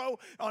micro,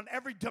 on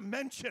every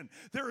dimension.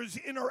 There is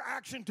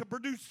interaction to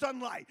produce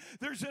sunlight.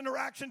 There's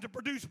interaction to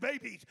produce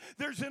babies.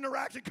 There's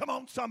interaction. Come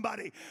on,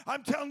 somebody.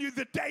 I'm telling you,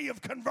 the day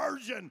of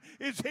conversion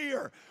is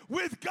here.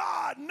 With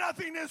God,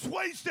 nothing is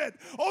wasted,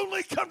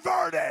 only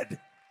converted.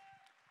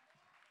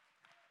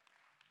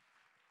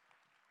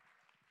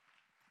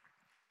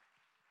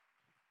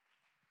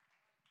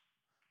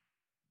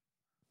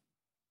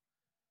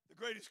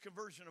 The greatest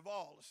conversion of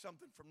all is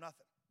something from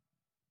nothing.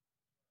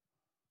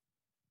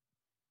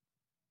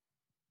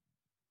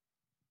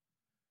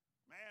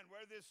 Man, where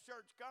did this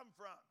church come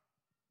from?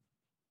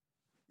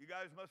 You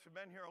guys must have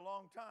been here a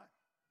long time.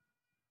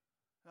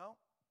 No,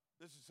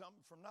 this is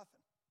something from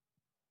nothing.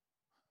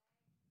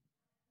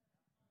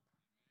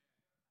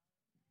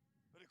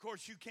 But of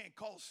course, you can't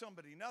call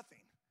somebody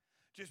nothing.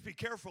 Just be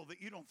careful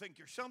that you don't think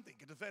you're something,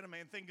 because if any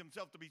man think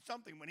himself to be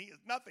something when he is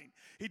nothing,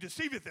 he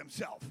deceiveth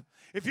himself.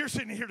 If you're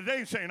sitting here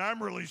today saying,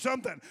 I'm really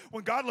something,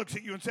 when God looks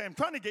at you and says, I'm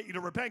trying to get you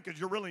to repent because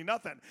you're really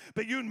nothing,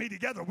 but you and me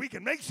together, we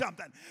can make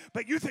something,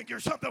 but you think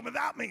you're something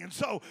without me, and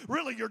so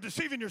really you're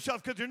deceiving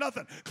yourself because you're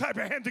nothing. Clap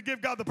your hands and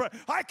give God the praise.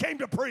 I came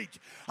to preach.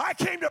 I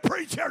came to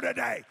preach here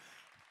today.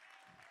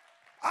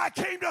 I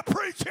came to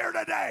preach here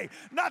today,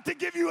 not to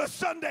give you a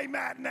Sunday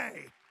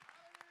matinee.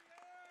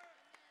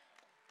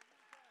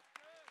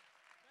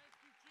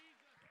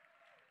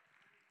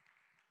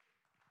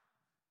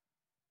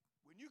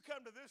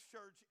 Come to this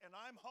church and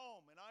I'm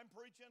home and I'm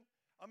preaching,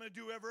 I'm going to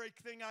do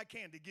everything I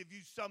can to give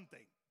you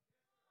something.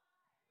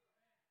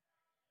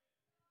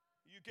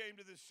 You came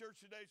to this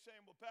church today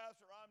saying, well,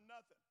 Pastor, I'm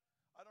nothing.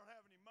 I don't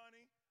have any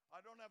money.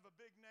 I don't have a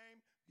big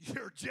name.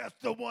 You're just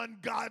the one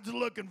God's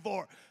looking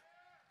for.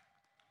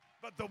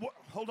 But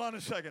hold on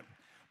a second.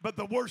 But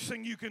the worst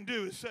thing you can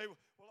do is say,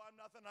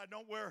 nothing. I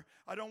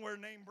don't wear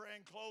name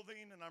brand clothing,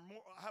 and I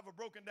have a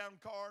broken down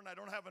car, and I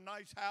don't have a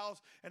nice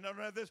house, and I don't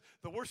have this.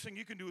 The worst thing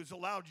you can do is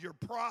allow your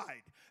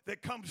pride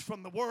that comes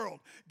from the world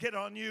get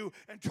on you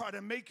and try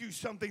to make you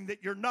something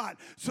that you're not,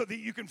 so that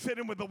you can fit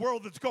in with the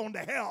world that's going to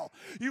hell.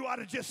 You ought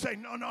to just say,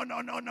 no.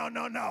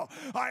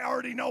 I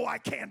already know I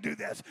can't do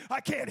this. I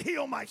can't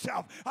heal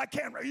myself. I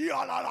can't.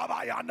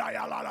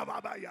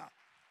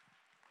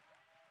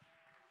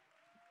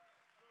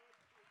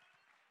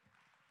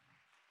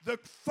 The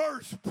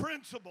first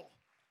principle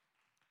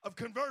of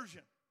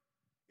conversion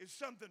is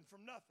something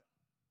from nothing.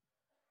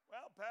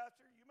 Well,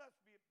 Pastor, you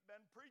must have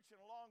been preaching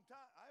a long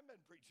time. I haven't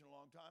been preaching a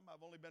long time.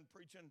 I've only been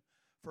preaching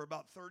for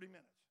about 30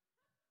 minutes.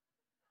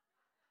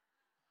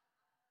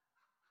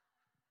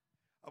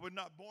 I was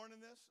not born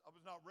in this. I was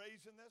not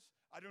raised in this.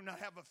 I do not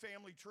have a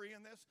family tree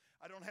in this.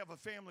 I don't have a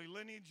family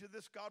lineage of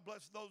this. God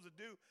bless those that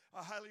do.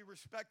 I highly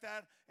respect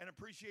that and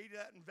appreciate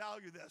that and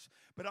value this.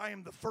 But I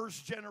am the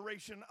first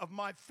generation of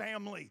my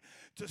family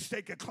to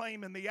stake a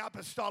claim in the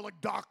apostolic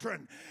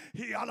doctrine.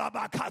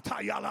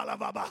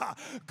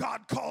 God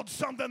called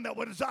something that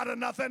was out of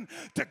nothing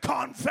to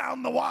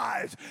confound the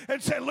wise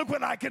and say, look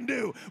what I can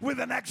do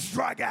with an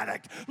ex-drug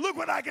addict. Look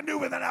what I can do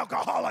with an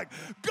alcoholic.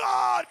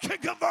 God can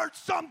convert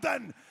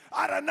something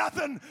out of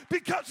nothing,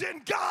 because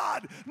in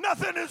God,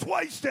 nothing is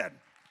wasted.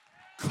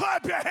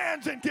 Clap your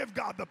hands and give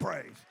God the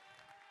praise.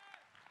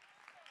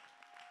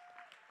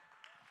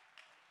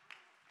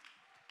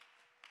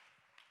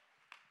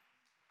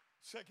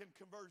 Second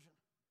conversion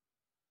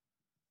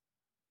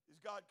is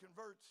God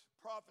converts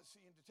prophecy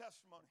into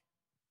testimony.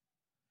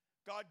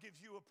 God gives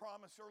you a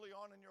promise early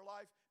on in your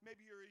life.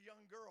 Maybe you're a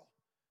young girl,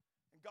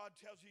 and God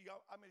tells you,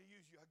 I'm going to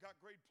use you. I got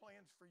great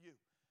plans for you.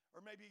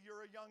 Or maybe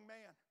you're a young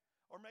man.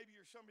 Or maybe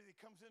you're somebody that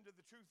comes into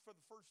the truth for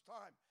the first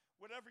time.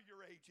 Whatever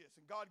your age is,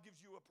 and God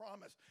gives you a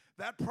promise.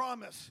 That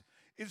promise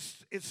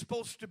is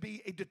supposed to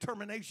be a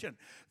determination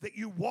that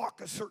you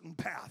walk a certain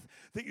path.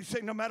 That you say,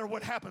 no matter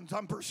what happens,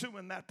 I'm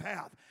pursuing that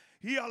path.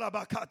 I'm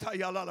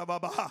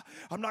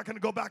not going to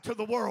go back to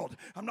the world.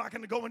 I'm not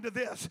going to go into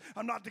this.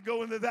 I'm not to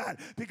go into that,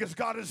 because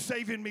God is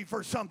saving me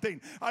for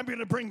something. I'm going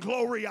to bring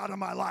glory out of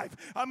my life.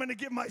 I'm going to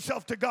give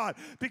myself to God,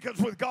 because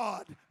with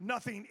God,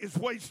 nothing is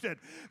wasted.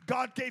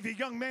 God gave a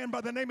young man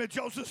by the name of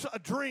Joseph a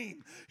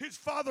dream. His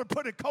father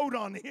put a coat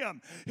on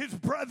him. His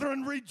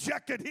brethren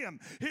rejected him.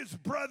 His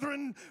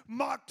brethren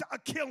mocked a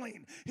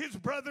killing. His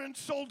brethren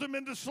sold him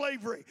into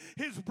slavery.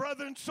 His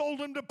brethren sold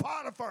him to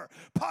Potiphar.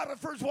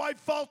 Potiphar's wife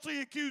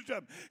falsely accused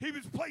him. He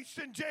was placed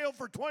in jail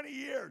for 20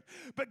 years,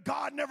 but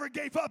God never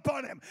gave up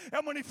on him.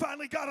 And when he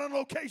finally got on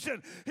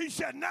location, he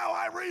said, now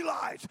I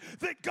realize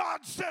that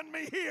God sent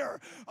me here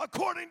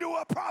according to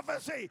a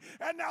prophecy,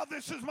 and now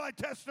this is my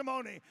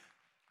testimony.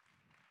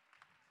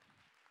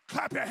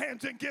 Clap your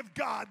hands and give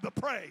God the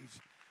praise.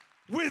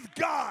 With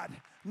God,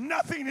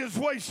 nothing is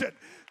wasted.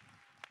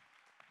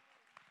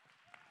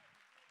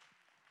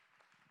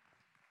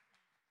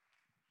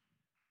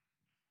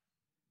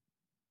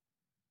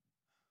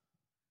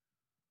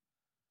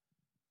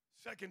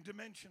 Second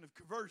dimension of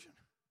conversion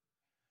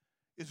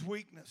is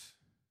weakness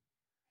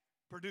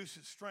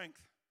produces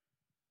strength.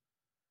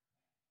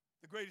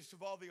 The greatest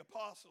of all the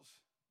apostles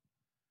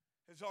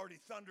has already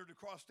thundered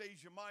across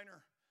Asia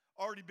Minor,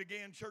 already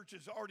began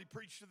churches, already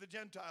preached to the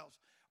Gentiles,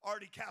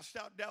 already cast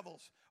out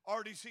devils,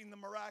 already seen the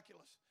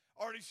miraculous,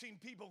 already seen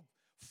people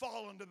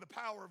fall into the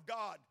power of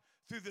God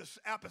through this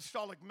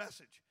apostolic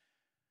message.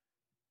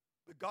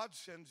 But God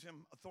sends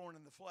him a thorn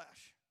in the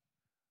flesh,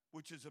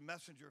 which is a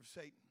messenger of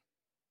Satan.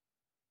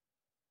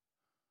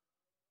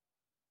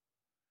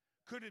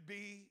 Could it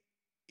be,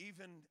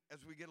 even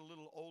as we get a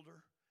little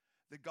older,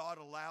 that God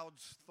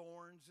allows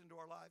thorns into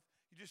our life?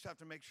 You just have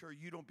to make sure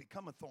you don't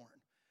become a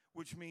thorn,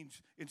 which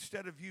means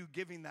instead of you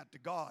giving that to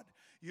God,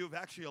 you have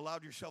actually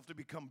allowed yourself to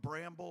become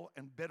bramble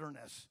and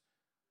bitterness.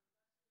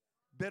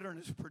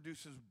 Bitterness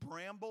produces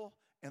bramble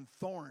and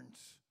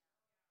thorns.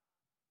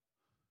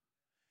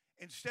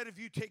 Instead of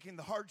you taking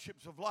the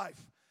hardships of life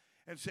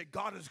and say,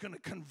 God is going to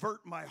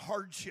convert my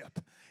hardship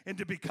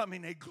into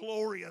becoming a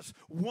glorious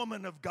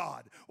woman of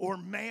God or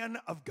man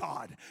of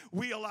God,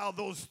 we allow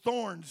those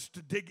thorns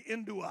to dig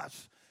into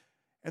us,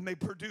 and they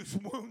produce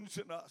wounds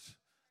in us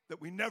that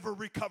we never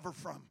recover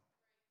from.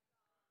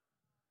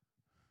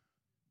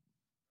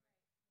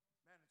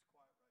 Man, it's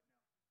quiet right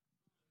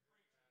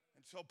now.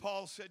 And so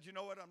Paul said, you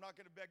know what, I'm not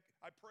going to beg.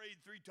 I prayed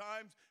 3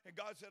 times, and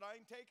God said, I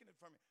ain't taking it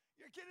from you.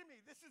 You're kidding me.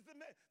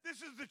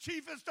 This is the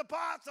chiefest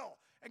apostle.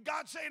 And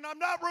God's saying, I'm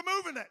not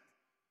removing it.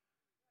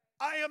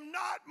 I am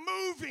not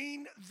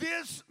moving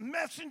this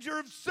messenger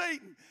of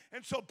Satan.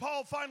 And so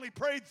Paul finally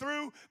prayed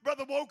through,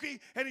 Brother Wokey,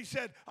 and he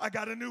said, I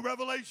got a new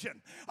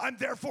revelation. I'm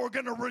therefore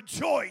going to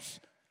rejoice.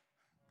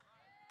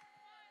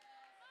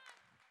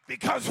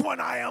 Because when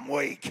I am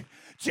weak,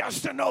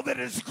 just to know that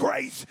his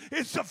grace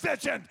is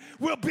sufficient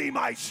will be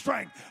my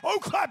strength. Oh,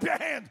 clap your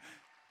hands.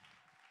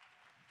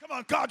 Come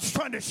on, God's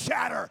trying to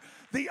shatter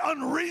the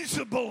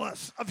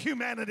unreasonableness of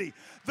humanity,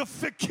 the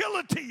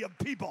futility of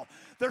people.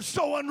 They're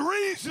so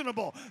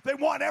unreasonable. They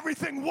want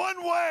everything one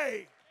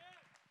way.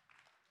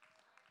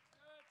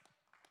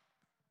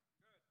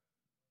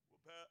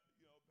 Well,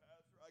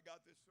 Pastor, I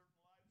got this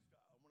certain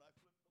lifestyle. When I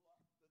flip the light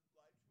switch, the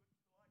light comes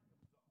on.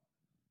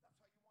 That's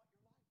how you want your life.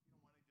 You don't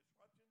want any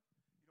disruptions.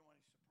 You don't want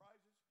any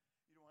surprises.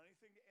 You don't want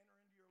anything to enter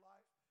into your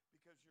life,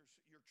 because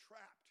you're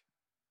trapped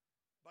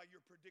by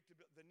your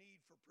the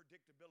need for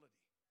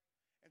predictability.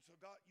 And so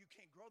God, you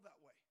can't grow that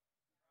way.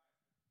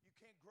 You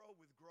can't grow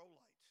with grow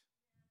lights.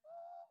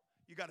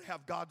 You got to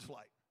have God's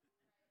light.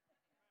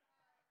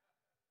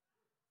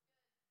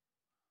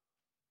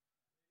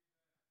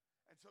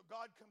 And so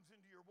God comes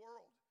into your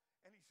world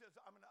and he says,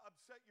 I'm going to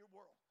upset your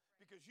world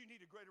because you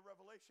need a greater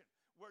revelation.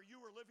 Where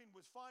you were living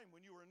was fine when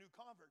you were a new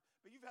convert,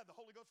 but you've had the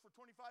Holy Ghost for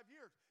 25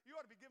 years. You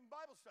ought to be giving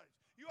Bible studies.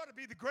 You ought to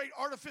be the great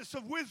artifice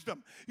of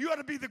wisdom. You ought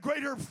to be the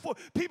greater,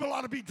 people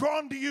ought to be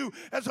drawn to you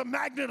as a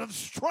magnet of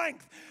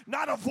strength,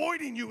 not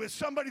avoiding you as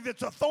somebody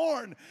that's a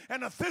thorn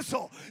and a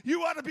thistle.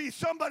 You ought to be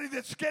somebody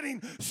that's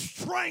getting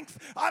strength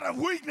out of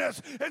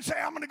weakness and say,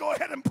 I'm going to go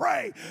ahead and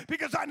pray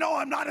because I know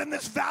I'm not in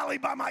this valley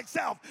by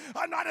myself.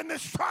 I'm not in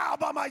this trial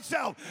by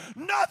myself.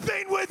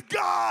 Nothing with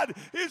God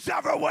is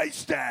ever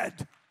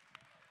wasted.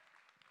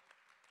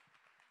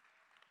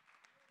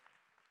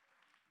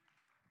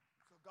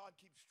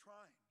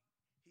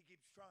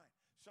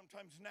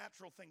 Sometimes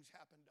natural things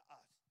happen to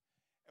us,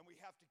 and we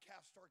have to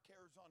cast our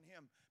cares on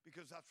him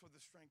because that's where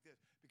the strength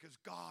is, because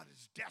God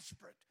is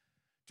desperate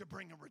to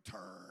bring a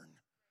return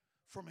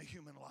from a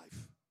human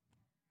life.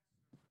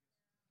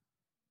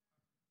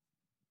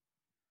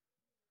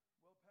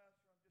 Well,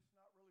 Pastor, I'm just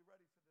not really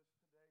ready for this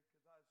today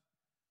because I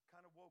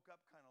kind of woke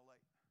up kind of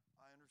late.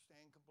 I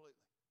understand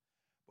completely.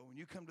 But when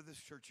you come to this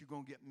church, you're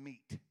going to get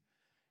meat.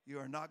 You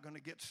are not going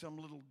to get some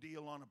little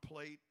deal on a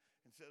plate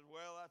and says,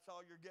 well, that's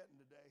all you're getting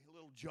today. A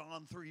little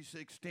John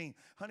 3:16.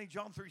 Honey,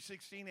 John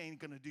 3:16 ain't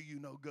going to do you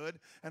no good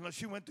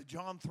unless you went to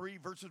John 3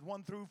 verses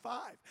 1 through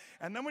 5.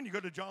 And then when you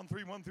go to John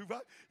 3, 1 through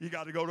 5, you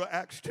got to go to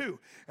Acts 2.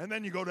 And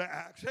then you go to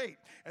Acts 8.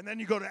 And then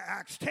you go to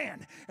Acts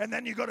 10. And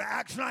then you go to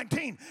Acts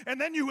 19. And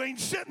then you ain't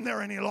sitting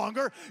there any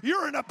longer.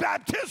 You're in a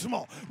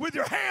baptismal with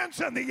your hands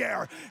in the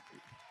air.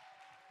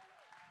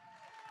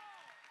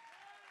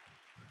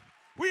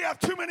 We have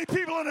too many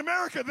people in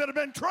America that have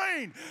been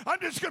trained. I'm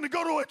just going to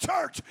go to a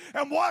church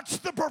and watch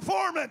the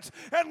performance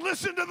and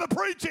listen to the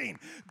preaching.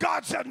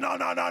 God said, no.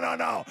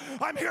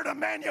 I'm here to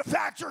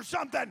manufacture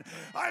something.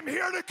 I'm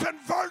here to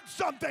convert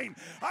something.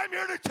 I'm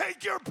here to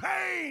take your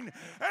pain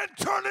and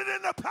turn it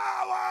into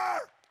power.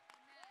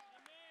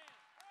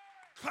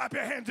 Clap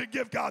your hands and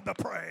give God the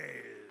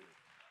praise.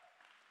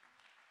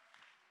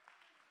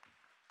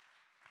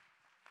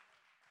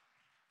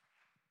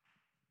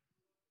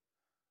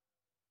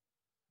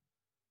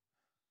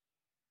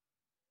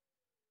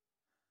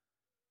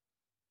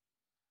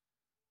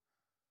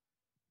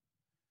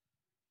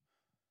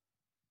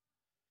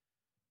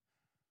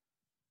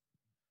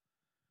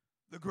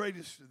 The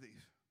greatest of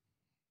these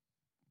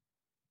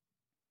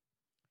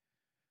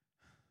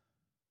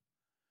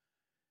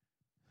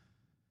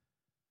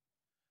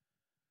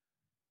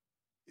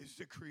is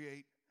to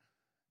create,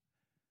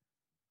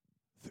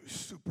 through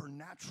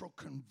supernatural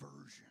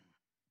conversion,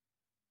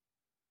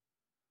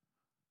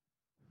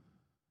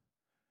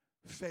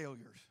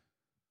 failures,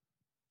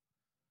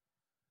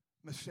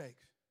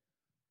 mistakes,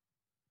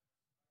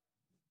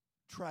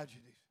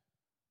 tragedies,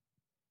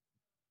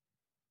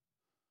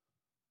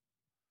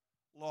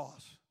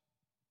 loss,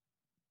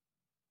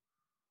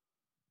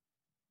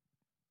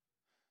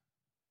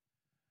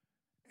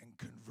 and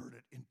convert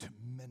it into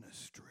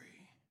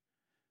ministry.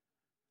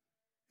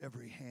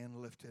 Every hand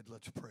lifted.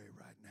 Let's pray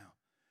right now.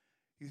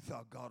 You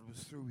thought God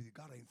was through with you.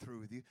 God ain't through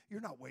with you. You're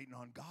not waiting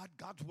on God.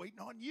 God's waiting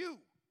on you.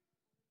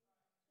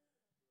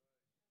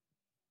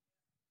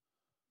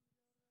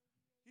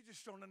 You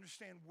just don't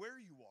understand where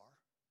you are,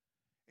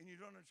 and you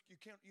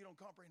don't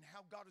comprehend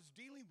how God is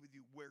dealing with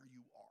you where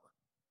you are.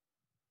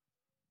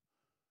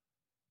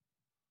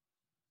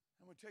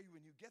 I'm going to tell you,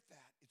 when you get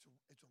that,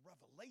 it's a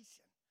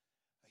revelation,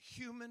 a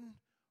human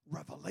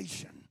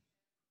revelation.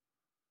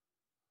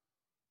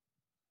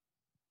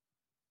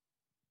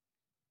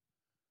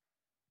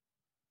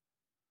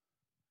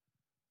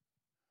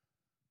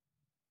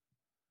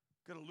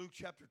 Go to Luke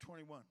chapter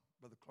 21,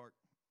 Brother Clark,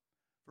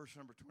 verse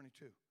number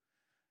 22.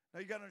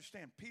 Now you got to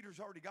understand, Peter's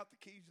already got the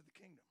keys of the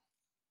kingdom.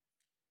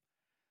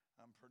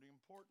 I'm pretty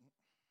important.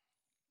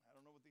 I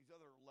don't know what these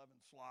other 11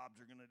 slobs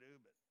are going to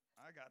do, but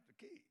I got the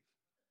keys.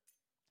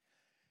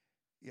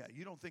 Yeah,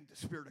 you don't think the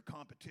spirit of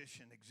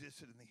competition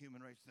existed in the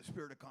human race. The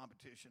spirit of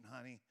competition,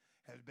 honey,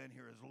 has been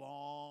here as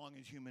long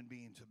as human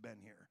beings have been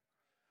here.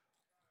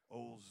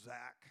 Old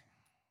Zach.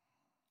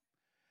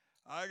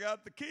 I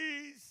got the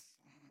keys.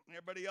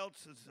 Everybody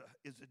else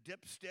is a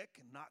dipstick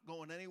and not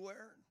going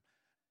anywhere.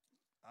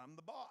 I'm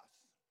the boss.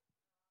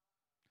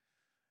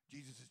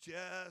 Jesus is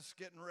just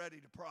getting ready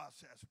to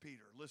process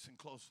Peter. Listen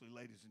closely,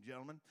 ladies and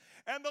gentlemen.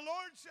 And the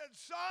Lord said,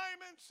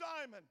 Simon,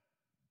 Simon.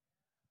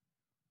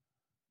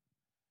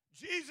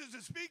 Jesus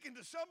is speaking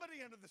to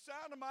somebody under the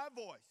sound of my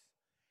voice.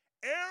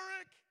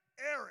 Eric,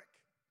 Eric.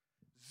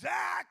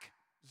 Zach,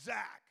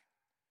 Zach.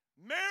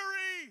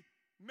 Mary,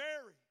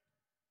 Mary.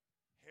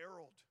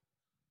 Harold,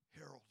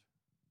 Harold.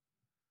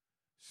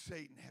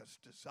 Satan has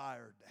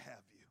desired to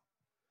have you,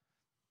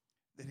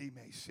 that he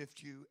may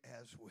sift you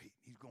as wheat.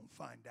 He's going to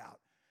find out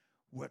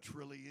what's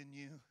really in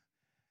you,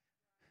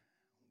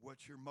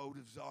 what your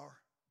motives are,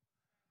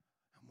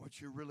 and what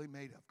you're really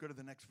made of. Go to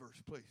the next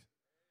verse, please.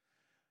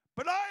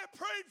 But I have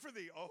prayed for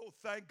thee. Oh,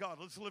 thank God.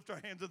 Let's lift our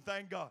hands and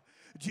thank God.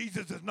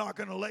 Jesus is not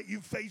going to let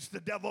you face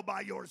the devil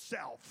by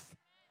yourself.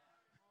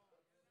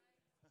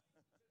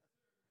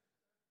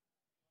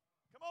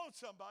 Come on,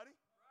 somebody.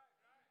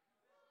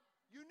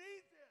 You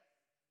need this.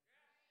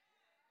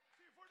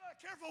 See, if we're not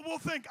careful, we'll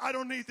think, I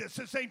don't need this.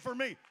 This ain't for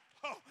me.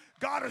 Oh,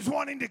 God is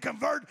wanting to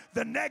convert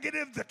the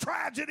negative, the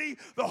tragedy,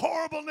 the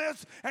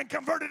horribleness, and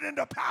convert it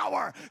into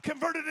power,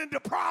 convert it into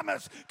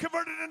promise,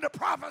 convert it into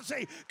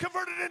prophecy,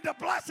 convert it into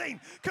blessing,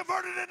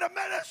 convert it into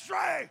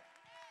ministry.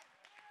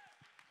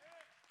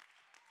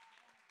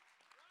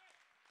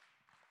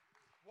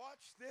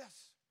 Watch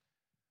this.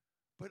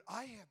 But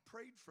I have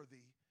prayed for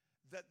thee,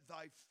 that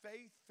thy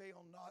faith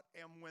fail not,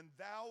 and when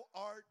thou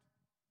art,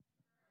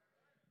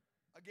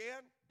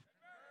 again,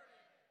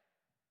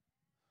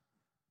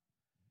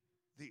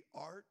 the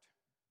art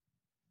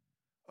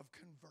of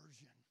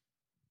conversion.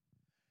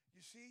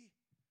 You see,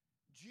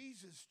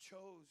 Jesus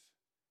chose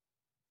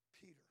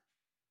Peter,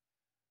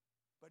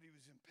 but he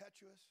was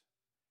impetuous,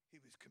 he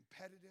was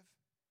competitive,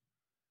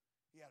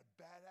 he had a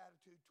bad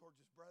attitude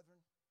towards his brethren.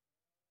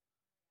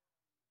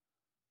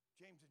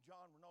 James and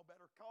John were no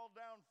better. Call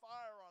down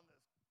fire on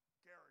this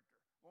character.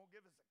 Won't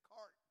give us a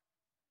cart.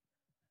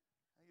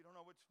 You don't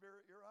know what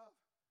spirit you're of.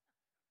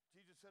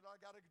 Jesus said, I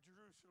got to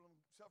Jerusalem,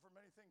 suffer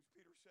many things.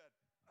 Peter said,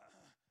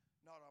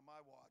 not on my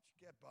watch.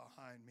 Get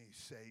behind me,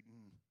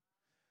 Satan.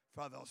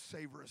 For thou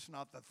savorest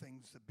not the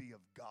things that be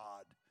of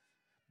God,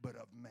 but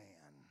of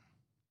man.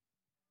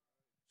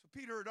 So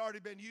Peter had already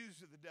been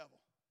used of the devil.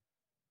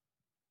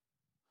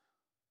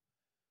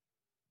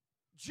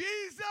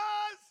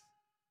 Jesus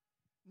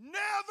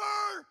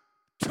never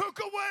took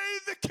away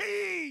the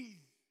keys.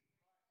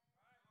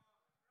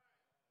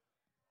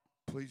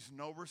 Please,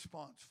 no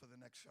response for the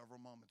next several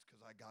moments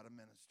because I got to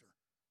minister.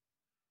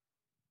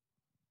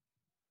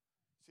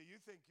 See,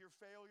 you think your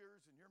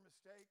failures and your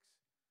mistakes,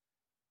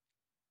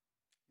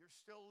 you're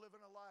still living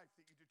a life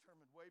that you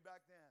determined way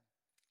back then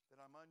that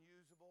I'm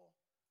unusable,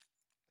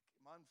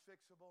 I'm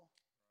unfixable.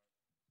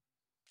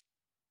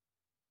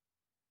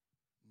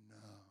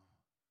 No,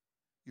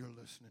 you're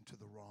listening to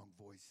the wrong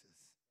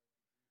voices.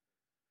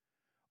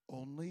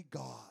 Only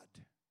God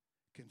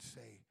can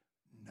say,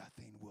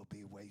 nothing will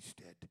be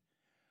wasted.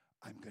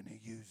 I'm going to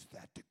use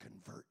that to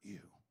convert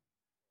you.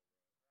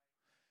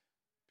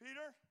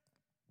 Peter,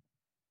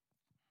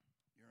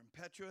 you're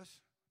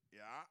impetuous?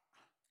 Yeah.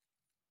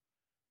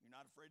 You're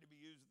not afraid to be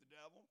used of the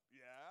devil?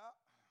 Yeah.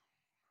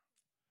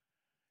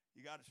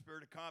 You got a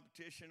spirit of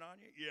competition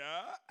on you?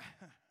 Yeah.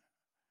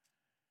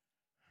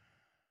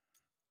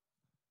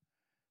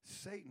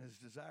 Satan has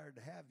desired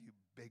to have you,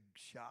 big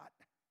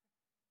shot.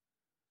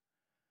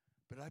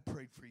 But I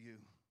prayed for you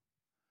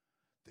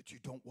that you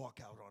don't walk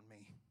out on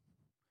me.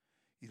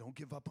 You don't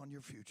give up on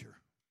your future.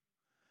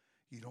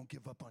 You don't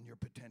give up on your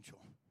potential.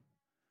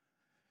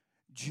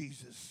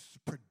 Jesus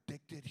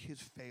predicted his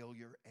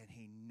failure, and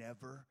he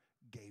never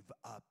gave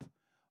up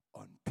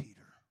on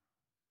Peter.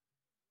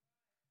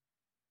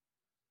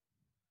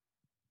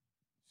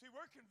 See,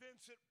 we're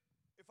convinced that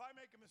if I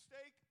make a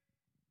mistake,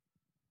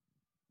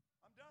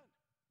 I'm done.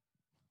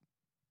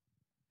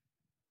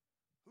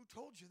 Who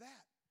told you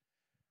that?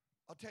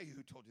 I'll tell you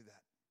who told you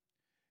that.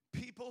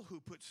 People who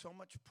put so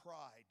much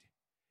pride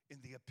in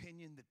the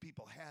opinion that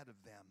people had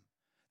of them,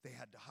 they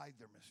had to hide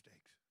their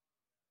mistakes.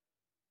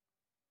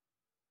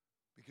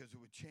 Because it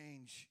would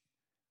change,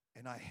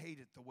 and I hate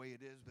it the way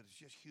it is, but it's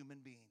just human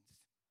beings.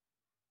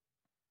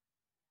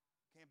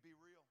 Can't be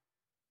real.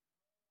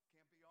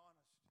 Can't be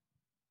honest.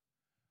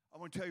 I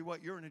want to tell you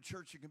what, you're in a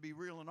church you can be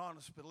real and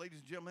honest, but ladies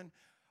and gentlemen,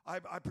 I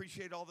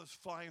appreciate all this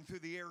flying through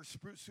the air,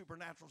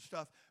 supernatural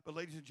stuff. But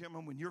ladies and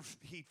gentlemen, when your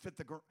feet hit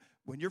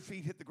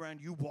the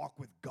ground, you walk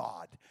with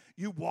God.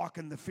 You walk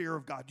in the fear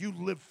of God. You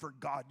live for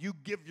God. You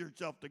give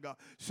yourself to God.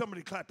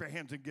 Somebody clap your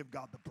hands and give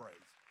God the praise.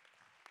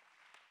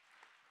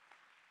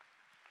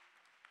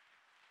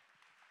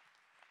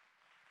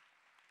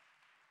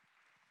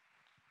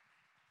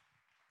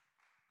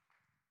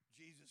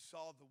 Jesus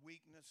saw the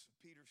weakness of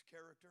Peter's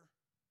character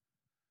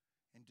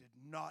and did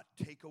not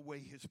take away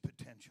his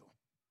potential.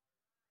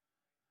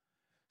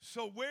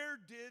 So where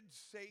did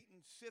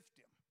Satan sift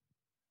him?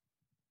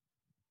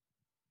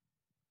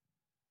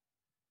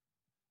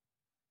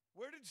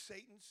 Where did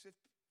Satan sift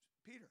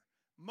Peter?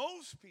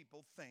 Most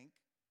people think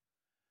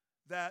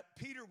that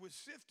Peter was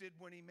sifted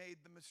when he made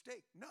the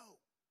mistake. No.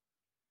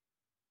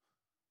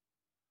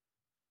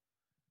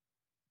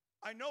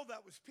 I know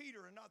that was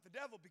Peter and not the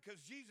devil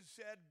because Jesus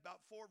said about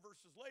 4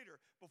 verses later,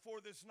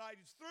 before this night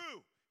is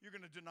through, you're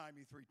going to deny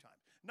me 3 times.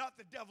 Not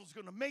the devil's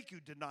going to make you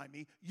deny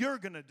me. You're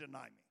going to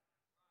deny me.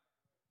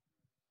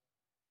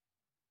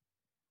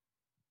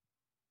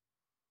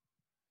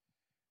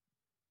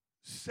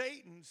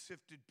 Satan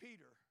sifted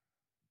Peter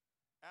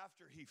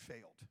after he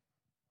failed.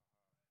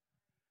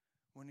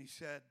 When he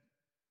said,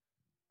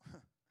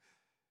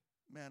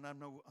 man, I'm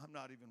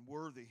not even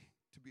worthy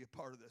to be a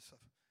part of this.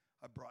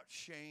 I brought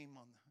shame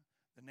on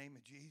the name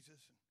of Jesus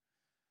and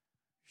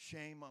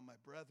shame on my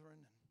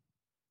brethren.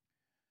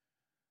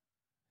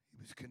 And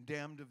he was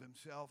condemned of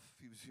himself.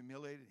 He was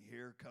humiliated.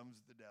 Here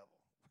comes the devil.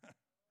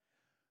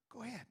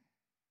 Go ahead.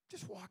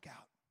 Just walk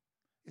out.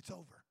 It's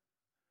over.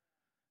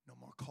 No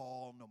more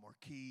call, no more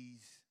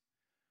keys.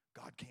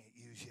 God can't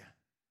use you.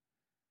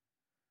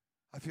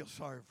 I feel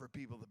sorry for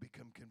people that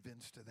become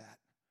convinced of that.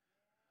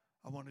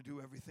 I want to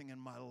do everything in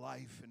my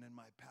life and in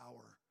my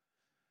power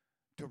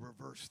to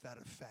reverse that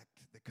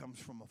effect that comes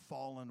from a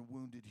fallen,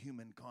 wounded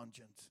human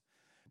conscience.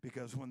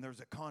 Because when there's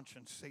a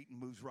conscience, Satan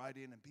moves right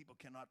in and people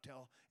cannot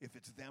tell if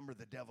it's them or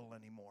the devil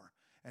anymore.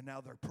 And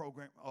now they're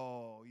programmed,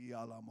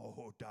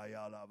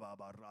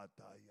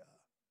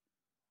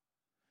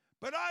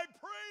 but I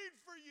prayed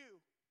for you.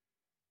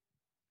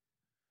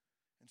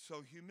 And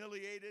so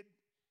humiliated,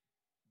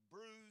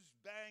 bruised,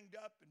 banged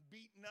up, and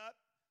beaten up,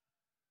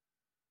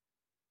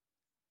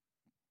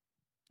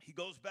 he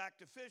goes back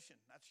to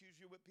fishing. That's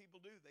usually what people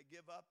do. They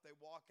give up, they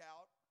walk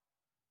out,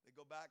 they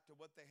go back to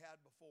what they had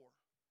before.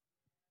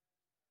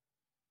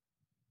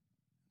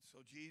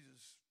 So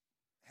Jesus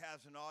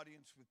has an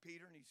audience with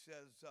Peter, and he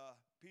says,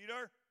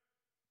 Peter,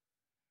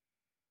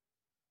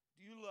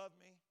 do you love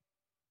me?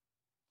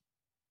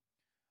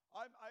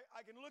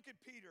 I can look at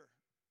Peter,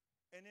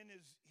 and in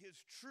his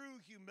true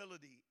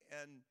humility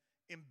and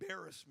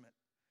embarrassment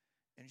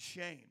and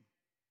shame.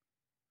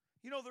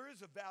 You know, there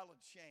is a valid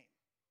shame.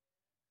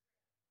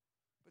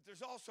 But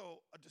there's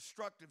also a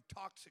destructive,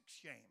 toxic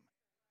shame.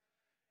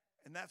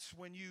 And that's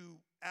when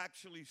you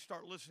actually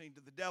start listening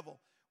to the devil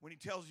when he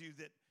tells you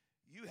that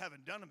you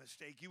haven't done a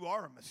mistake. You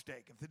are a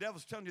mistake. If the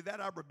devil's telling you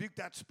that, I rebuke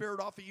that spirit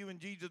off of you in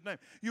Jesus' name.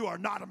 You are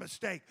not a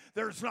mistake.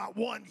 There's not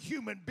one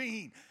human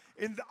being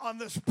on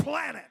this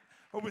planet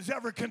who was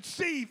ever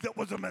conceived that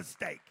was a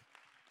mistake.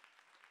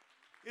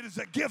 It is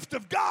a gift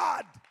of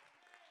God.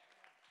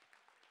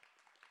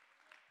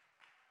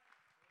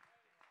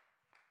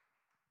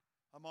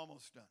 I'm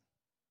almost done.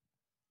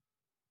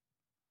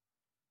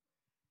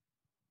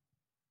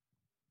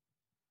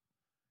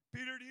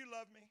 Peter, do you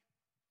love me?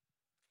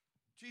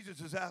 Jesus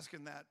is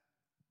asking that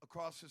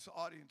across this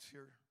audience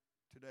here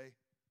today.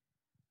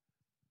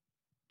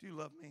 Do you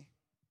love me?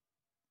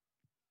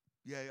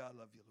 Yeah, I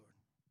love you, Lord.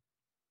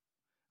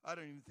 I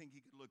don't even think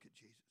he could look at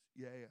Jesus.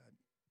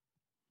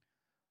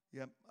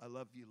 Yep, I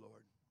love you,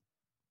 Lord.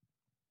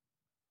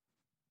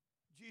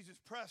 Jesus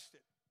pressed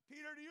it.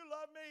 Peter, do you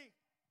love me?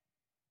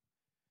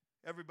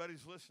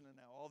 Everybody's listening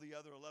now. All the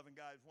other 11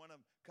 guys,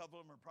 a couple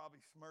of them are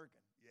probably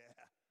smirking.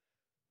 Yeah,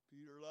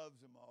 Peter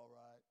loves him all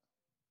right.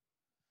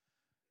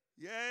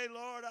 Yay,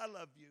 Lord, I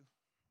love you.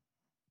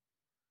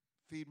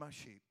 Feed my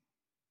sheep.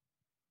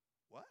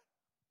 What?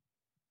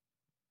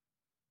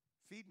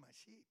 Feed my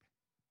sheep.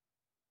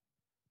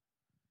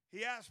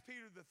 He asked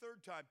Peter the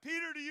third time,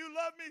 Peter, do you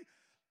love me?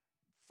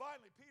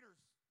 Finally, Peter's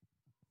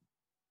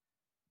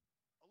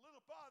a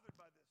little bothered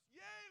by this.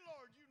 Yea,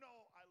 Lord, you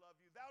know I love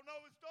you. Thou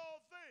knowest all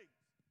things.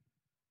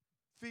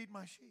 Feed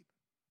my sheep.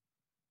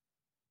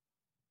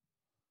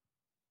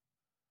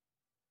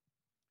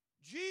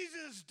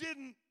 Jesus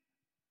didn't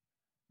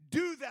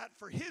do that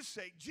for his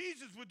sake.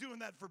 Jesus was doing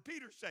that for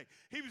Peter's sake.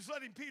 He was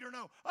letting Peter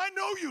know, I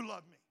know you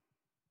love me.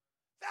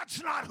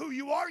 That's not who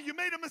you are. You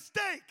made a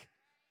mistake.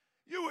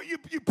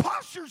 You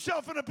postured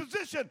yourself in a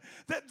position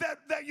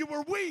that you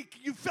were weak.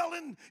 You fell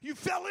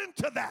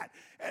into that.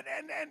 And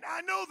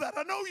I know that.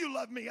 I know you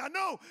love me. I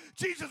know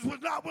Jesus was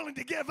not willing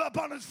to give up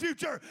on his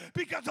future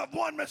because of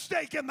one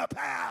mistake in the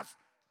past.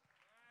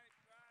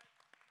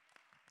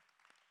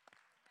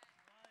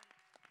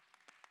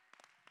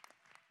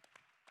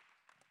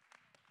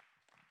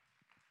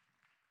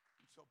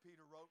 So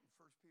Peter wrote in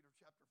 1 Peter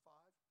chapter 5,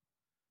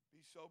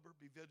 be sober,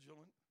 be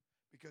vigilant,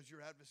 because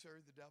your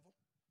adversary, the devil,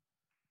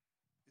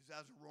 is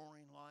as a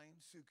roaring lion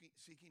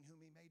seeking whom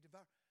he may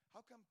devour.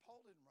 How come Paul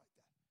didn't write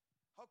that?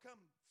 How come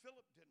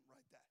Philip didn't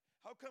write that?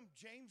 How come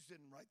James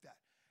didn't write that?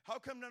 How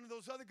come none of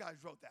those other guys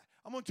wrote that?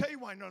 I'm going to tell you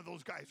why none of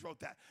those guys wrote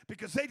that.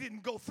 Because they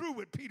didn't go through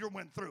what Peter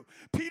went through.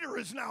 Peter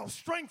is now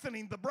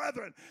strengthening the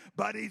brethren.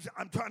 But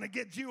I'm trying to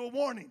get you a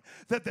warning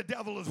that the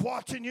devil is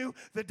watching you.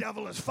 The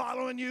devil is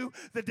following you.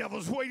 The devil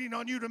is waiting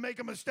on you to make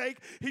a mistake.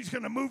 He's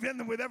going to move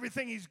in with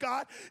everything he's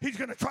got. He's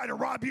going to try to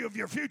rob you of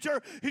your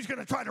future. He's going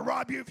to try to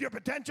rob you of your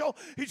potential.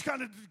 He's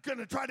going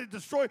to try to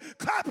destroy.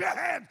 Clap your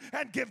hands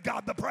and give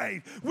God the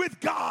praise. With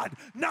God,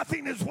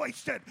 nothing is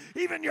wasted.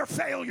 Even your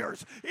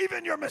failures,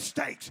 even your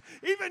mistakes,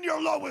 even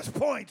your lowest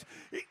point.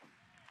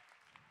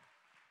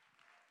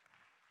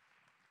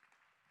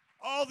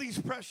 All these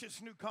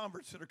precious new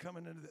converts that are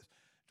coming into this,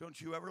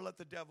 don't you ever let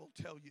the devil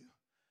tell you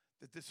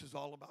that this is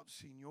all about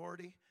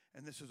seniority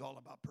and this is all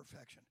about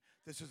perfection.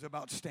 This is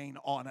about staying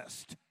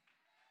honest.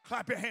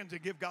 Clap your hands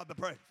and give God the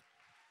praise.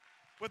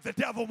 What the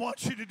devil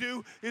wants you to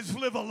do is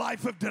live a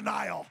life of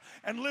denial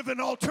and live an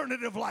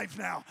alternative life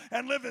now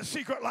and live a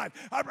secret life.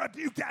 I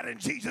rebuke that in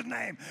Jesus'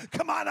 name.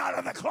 Come on out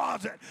of the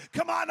closet.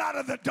 Come on out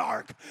of the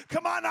dark.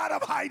 Come on out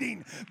of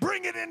hiding.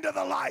 Bring it into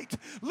the light.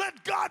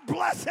 Let God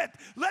bless it.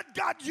 Let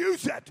God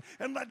use it.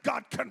 And let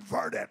God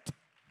convert it.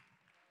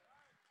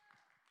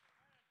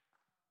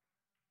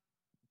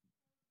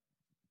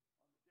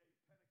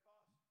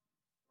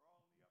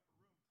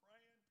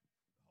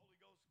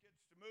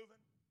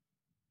 Moving. You know the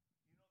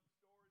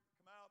story.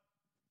 Come out.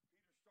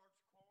 Peter starts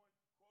quoting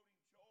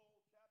Joel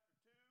chapter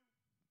 2.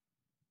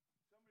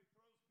 Somebody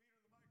throws Peter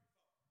the microphone.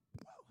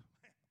 Whoa,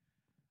 man.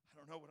 I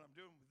don't know what I'm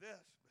doing with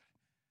this,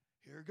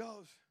 but here it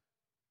goes.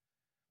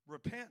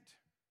 Repent.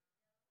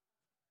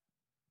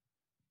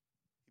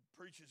 He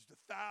preaches to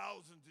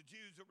thousands of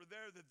Jews that were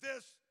there that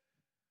this,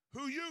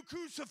 who you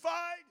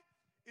crucified,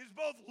 is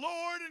both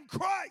Lord and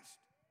Christ.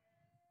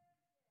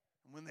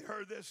 And when they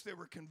heard this, they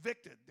were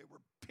convicted. They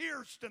were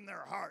pierced in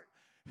their heart.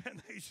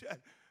 And they said,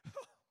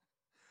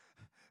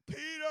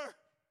 Peter,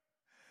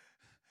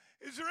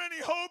 is there any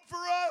hope for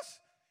us?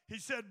 He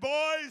said,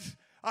 boys,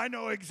 I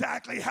know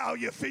exactly how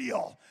you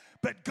feel,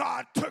 but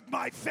God took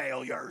my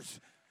failures.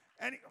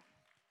 And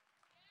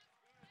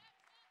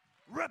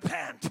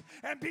repent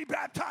and be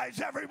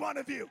baptized, every one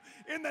of you,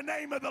 in the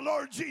name of the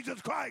Lord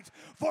Jesus Christ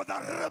for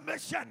the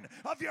remission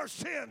of your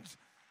sins.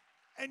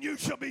 And you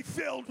shall be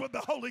filled with the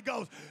Holy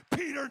Ghost.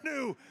 Peter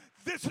knew.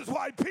 This is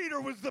why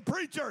Peter was the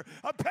preacher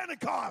of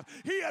Pentecost.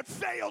 He had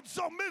failed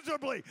so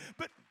miserably.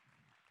 But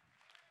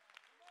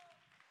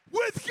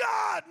with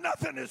God,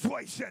 nothing is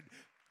wasted.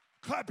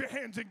 Clap your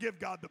hands and give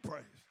God the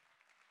praise.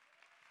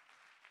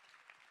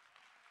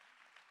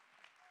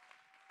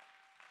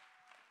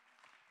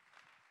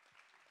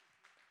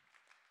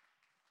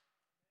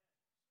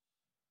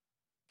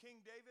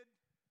 King David,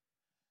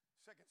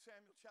 2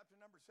 Samuel chapter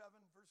number 7,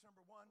 verse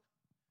number 1.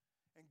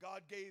 And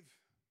God gave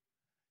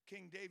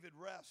King David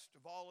rest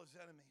of all his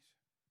enemies.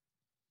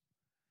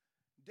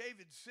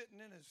 David's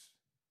sitting in his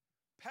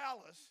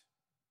palace,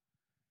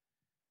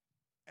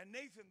 and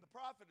Nathan the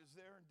prophet is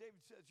there, and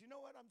David says, you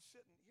know what, I'm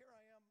sitting in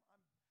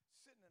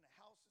a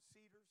house of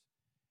cedars,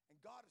 and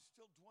God is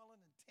still dwelling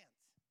in tents.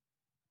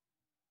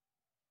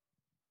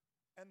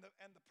 And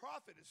the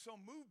prophet is so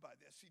moved by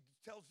this, he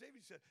tells David,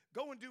 he said,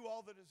 go and do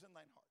all that is in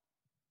thine heart.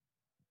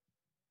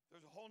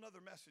 There's a whole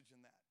nother message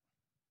in that.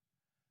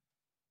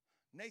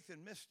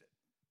 Nathan missed it,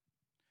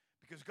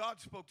 because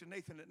God spoke to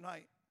Nathan at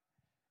night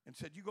and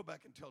said, you go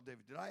back and tell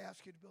David, did I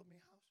ask you to build me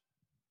a house?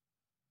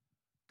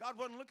 God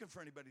wasn't looking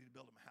for anybody to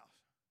build him a house.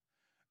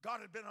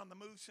 God had been on the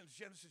move since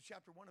Genesis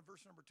chapter 1 and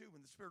verse number 2,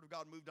 when the Spirit of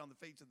God moved on the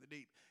face of the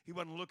deep. He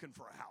wasn't looking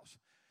for a house.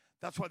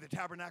 That's why the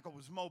tabernacle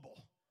was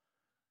mobile.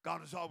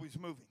 God is always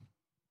moving.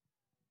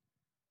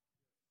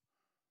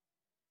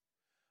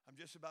 I'm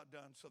just about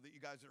done so that you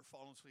guys that are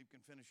falling asleep can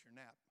finish your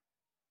nap.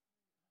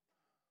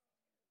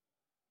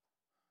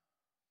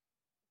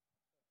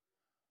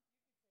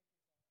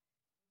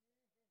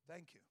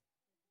 Thank you.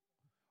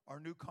 Our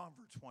new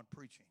converts want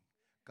preaching.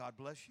 God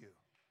bless you.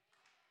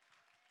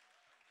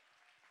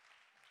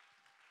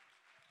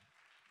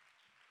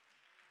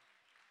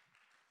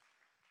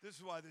 This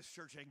is why this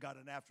church ain't got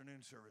an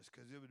afternoon service,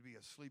 because it would be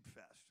a sleep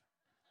fest.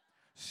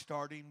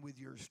 Starting with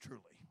yours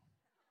truly.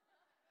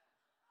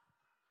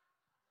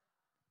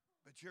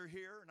 But you're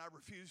here, and I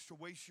refuse to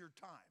waste your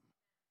time.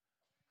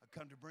 I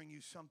come to bring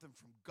you something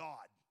from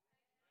God.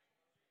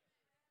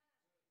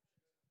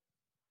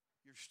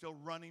 You're still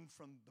running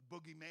from the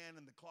boogeyman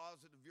in the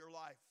closet of your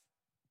life.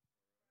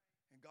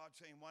 And God's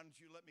saying, why don't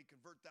you let me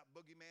convert that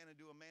boogeyman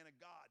into a man of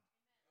God?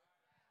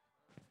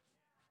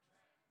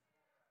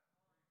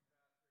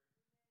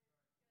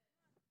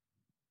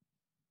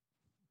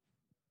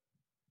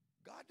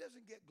 God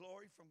doesn't get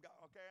glory from God.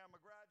 Okay, I'm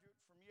a graduate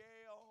from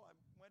Yale. I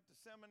went to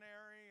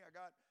seminary. I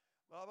got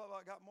blah, blah,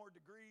 blah. I got more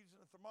degrees than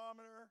a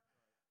thermometer.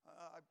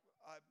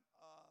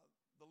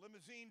 The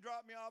limousine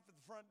dropped me off at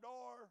the front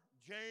door.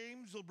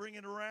 James will bring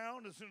it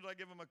around as soon as I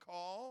give him a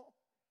call.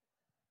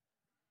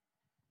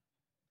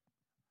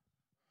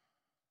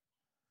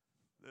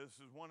 This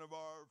is one of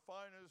our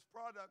finest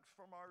products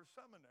from our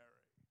seminary.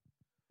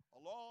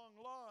 A long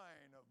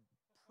line of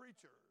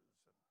preachers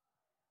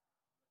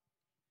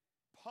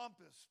and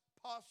pompous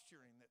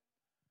posturing that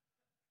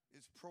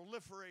is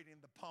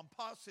proliferating the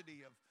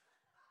pomposity of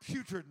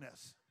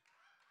putridness.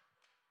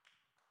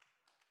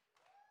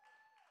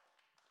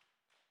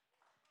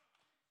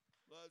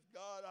 Bless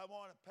God, I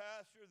want a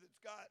pastor that's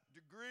got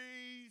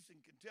degrees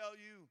and can tell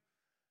you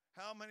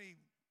how many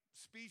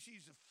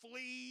species of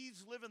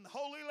fleas live in the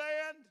Holy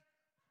Land.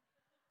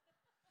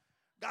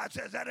 God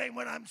says, that ain't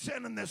what I'm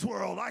sending this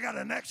world. I got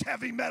a next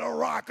heavy metal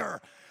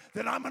rocker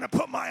that I'm going to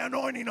put my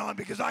anointing on,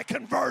 because I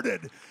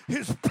converted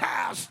his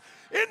past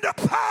into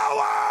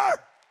power.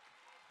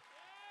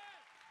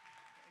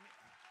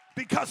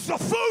 Because the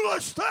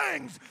foolish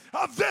things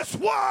of this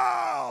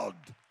world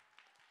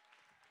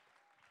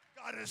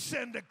God is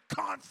sent to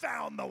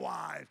confound the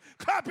wise.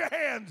 Clap your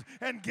hands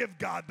and give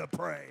God the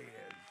praise.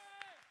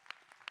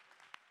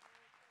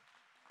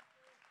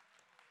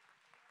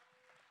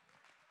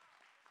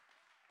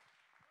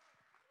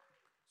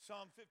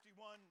 Psalm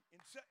 51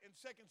 in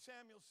 2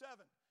 Samuel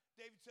 7,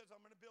 David says, I'm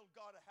going to build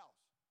God a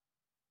house.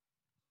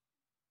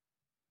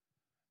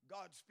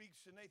 God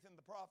speaks to Nathan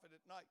the prophet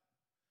at night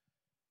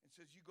and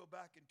says, you go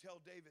back and tell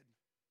David,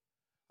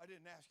 I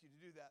didn't ask you to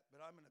do that,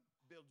 but I'm going to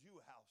build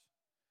you a house.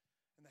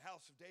 And the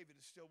house of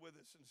David is still with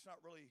us, and it's not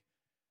really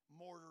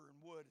mortar and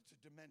wood, it's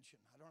a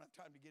dimension. I don't have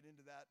time to get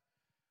into that,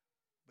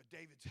 but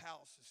David's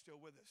house is still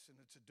with us, and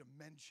it's a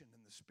dimension in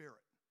the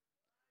spirit.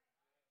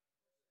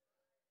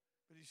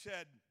 But he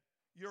said,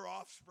 your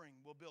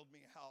offspring will build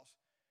me a house,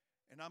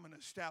 and I'm going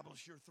to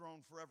establish your throne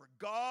forever.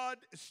 God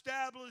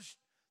established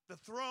the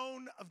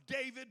throne of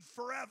David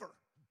forever.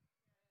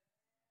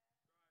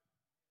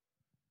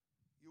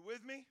 You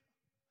with me?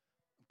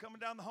 I'm coming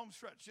down the home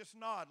stretch. Just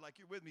nod like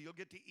you're with me. You'll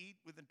get to eat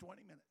within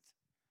 20 minutes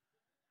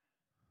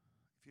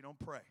if you don't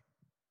pray.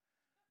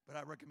 But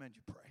I recommend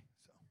you pray.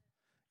 So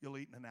you'll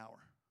eat in an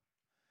hour.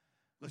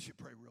 Unless you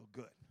pray real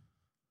good.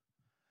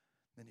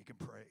 Then you can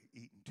pray,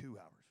 eat in 2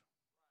 hours.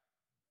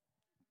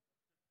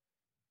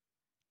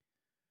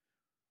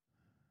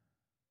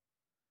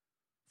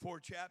 Four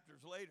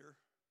chapters later,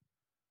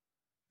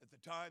 at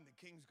the time the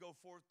kings go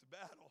forth to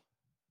battle,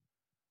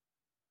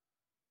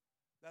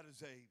 that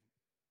is a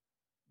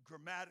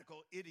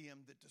grammatical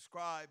idiom that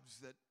describes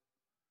that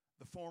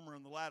the former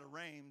and the latter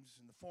rains,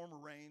 and the former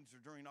rains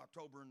are during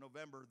October and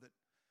November that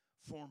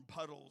form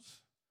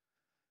puddles,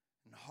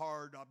 and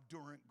hard,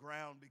 obdurate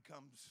ground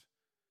becomes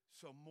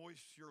so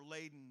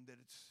moisture-laden that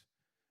it's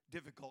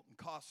difficult and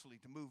costly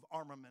to move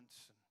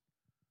armaments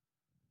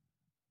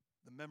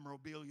and the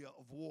memorabilia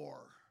of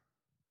war.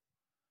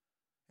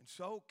 And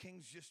so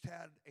kings just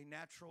had a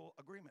natural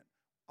agreement.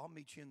 I'll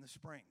meet you in the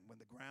spring when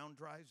the ground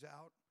dries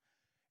out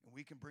And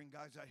we can bring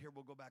guys out here,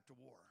 we'll go back to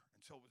war.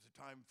 And so it was a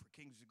time for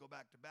kings to go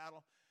back to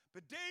battle.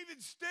 But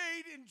David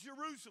stayed in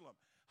Jerusalem.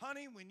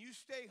 Honey, when you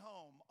stay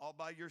home all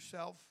by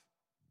yourself,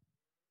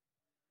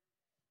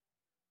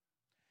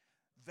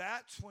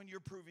 that's when you're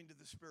proving to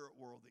the spirit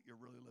world that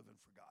you're really living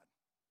for God.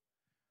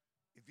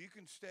 If you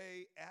can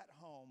stay at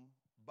home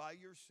by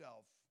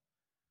yourself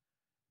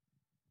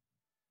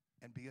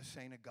and be a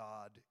saint of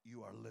God,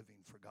 you are living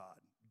for God.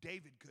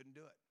 David couldn't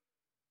do it.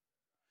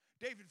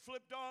 David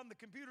flipped on the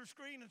computer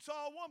screen and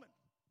saw a woman.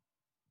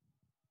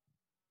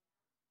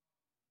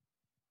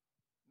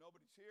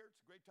 Nobody's here. It's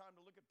a great time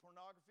to look at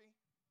pornography.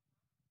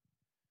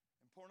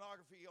 And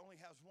pornography only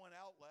has one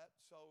outlet,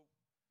 so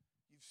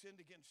you've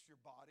sinned against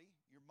your body,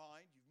 your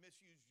mind. You've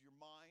misused your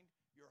mind,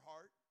 your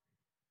heart.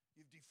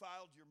 You've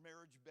defiled your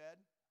marriage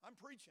bed. I'm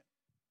preaching.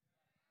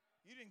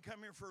 You didn't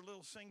come here for a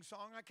little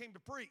sing-song. I came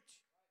to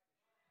preach.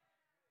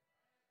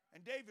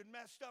 And David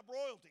messed up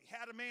royalty,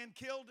 had a man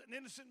killed, an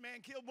innocent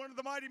man killed, one of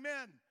the mighty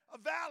men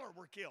of valor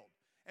were killed,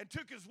 and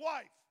took his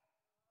wife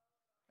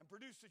and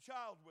produced a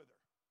child with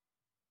her.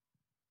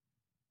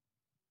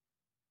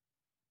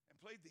 And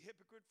played the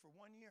hypocrite for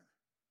 1 year.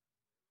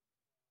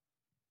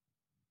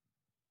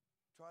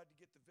 Tried to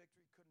get the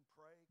victory, couldn't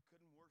pray,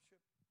 couldn't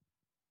worship.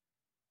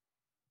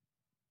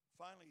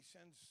 Finally, he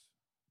sends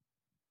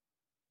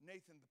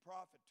Nathan the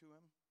prophet to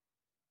him,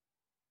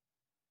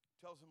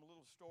 tells him a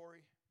little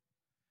story.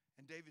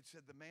 And David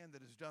said, the man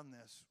that has done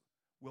this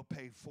will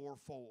pay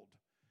fourfold.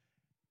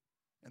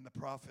 And the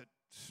prophet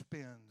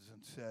spins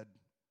and said,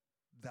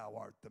 thou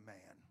art the man.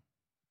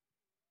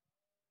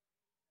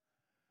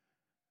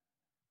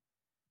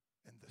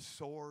 And the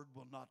sword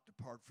will not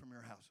depart from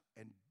your house.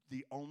 And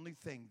the only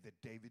thing that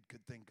David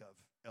could think of,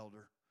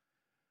 elder,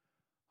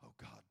 oh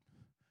God,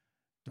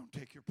 don't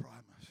take your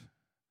promise.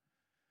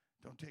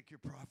 Don't take your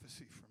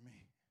prophecy from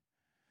me.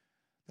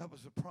 That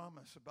was a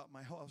promise about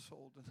my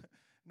household. And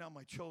now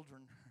my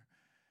children,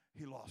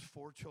 he lost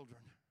 4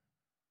 children.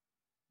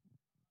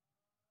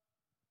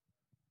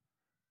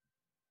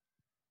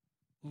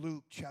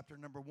 Luke chapter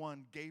number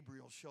 1,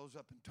 Gabriel shows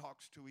up and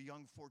talks to a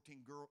young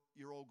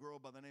 14-year-old girl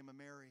by the name of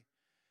Mary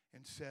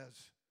and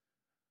says,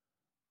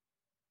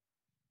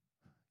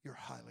 you're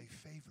highly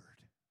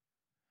favored.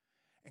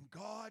 And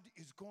God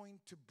is going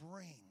to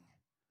bring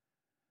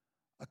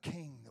a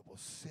king that will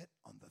sit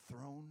on the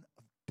throne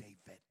of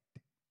David.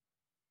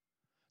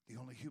 The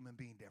only human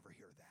being to ever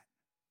hear that.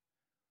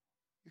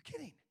 You're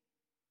kidding.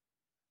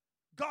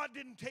 God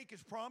didn't take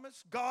his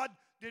promise. God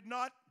did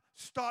not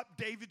stop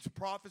David's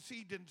prophecy.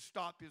 He didn't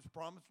stop his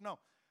promise. No.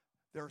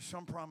 There are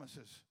some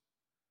promises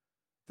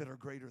that are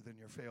greater than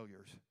your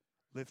failures.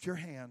 Lift your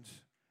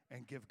hands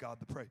and give God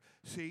the praise.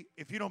 See,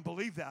 if you don't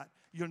believe that,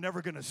 you're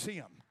never going to see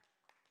him.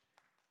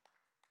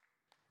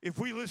 If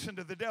we listen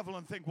to the devil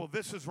and think, well,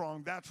 this is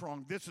wrong, that's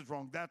wrong, this is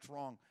wrong, that's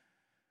wrong,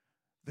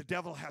 the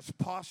devil has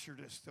postured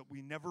us that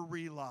we never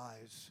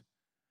realize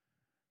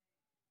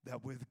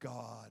that with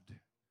God,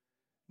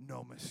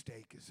 no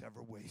mistake is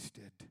ever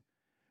wasted.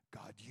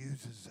 God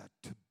uses us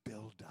to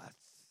build us.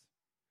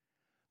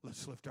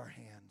 Let's lift our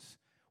hands.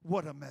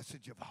 What a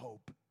message of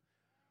hope.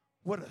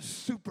 What a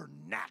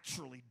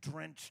supernaturally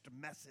drenched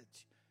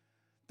message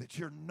that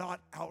you're not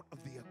out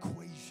of the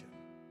equation.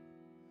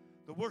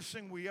 The worst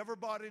thing we ever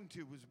bought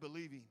into was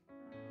believing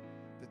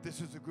that this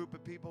is a group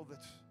of people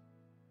that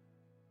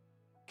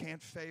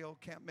can't fail,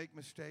 can't make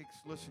mistakes.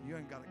 Listen, you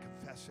ain't got to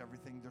confess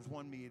everything. There's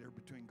one mediator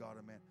between God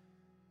and man.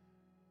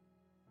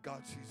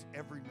 God sees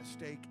every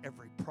mistake,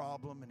 every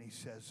problem, and he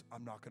says,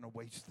 I'm not going to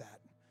waste that.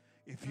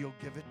 If you'll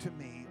give it to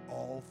me,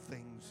 all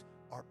things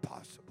are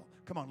possible.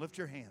 Come on, lift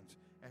your hands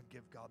and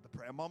give God the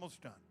praise. I'm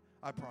almost done.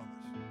 I promise.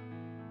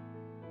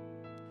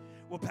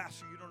 Well,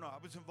 Pastor, you don't know.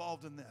 I was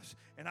involved in this,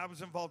 and I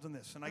was involved in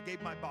this, and I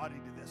gave my body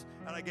to this,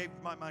 and I gave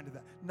my mind to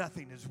that.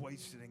 Nothing is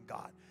wasted in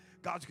God.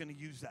 God's going to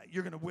use that.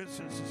 You're going to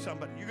witness to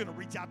somebody. You're going to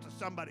reach out to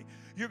somebody.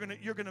 You're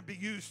going to be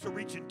used to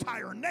reach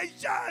entire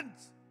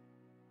nations.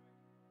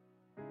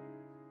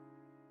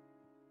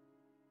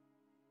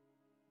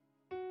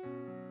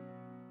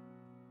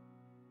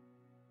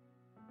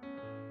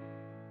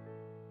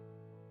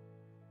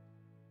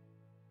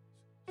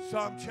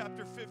 Psalm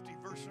chapter 50,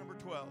 verse number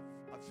 12.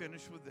 I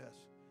finish with this.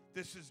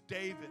 This is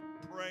David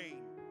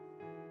praying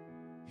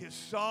his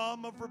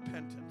psalm of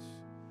repentance.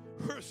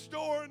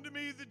 Restore unto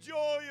me the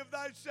joy of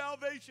thy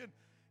salvation.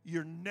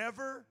 You're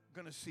never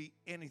going to see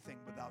anything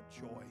without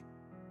joy.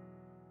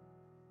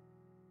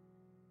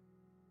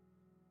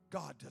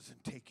 God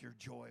doesn't take your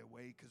joy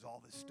away because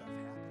all this stuff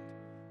happened.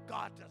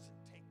 God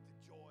doesn't take the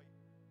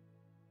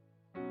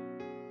joy.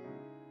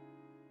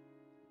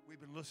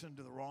 We've been listening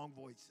to the wrong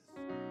voices.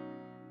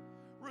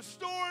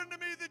 Restore unto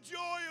me the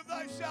joy of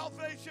thy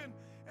salvation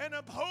and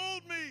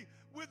uphold me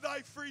with thy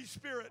free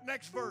spirit.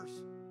 Next verse.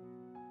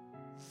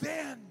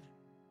 Then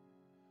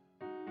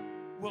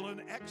will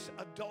an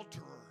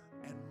ex-adulterer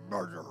and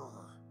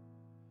murderer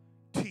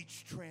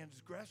teach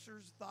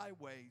transgressors thy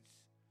ways,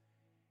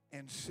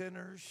 and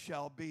sinners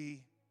shall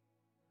be.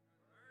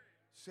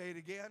 Say it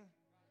again.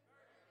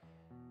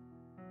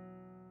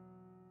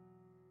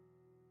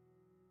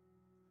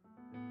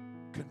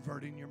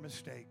 converting your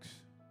mistakes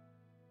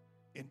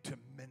into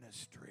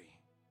ministry.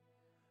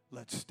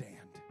 Let's stand.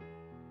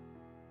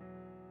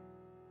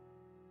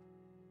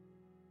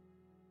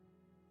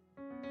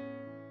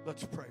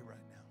 Let's pray right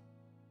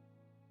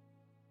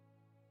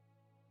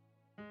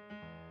now.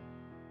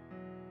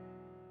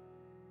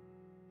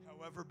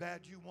 However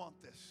bad you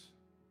want this,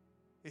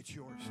 it's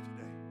yours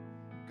today.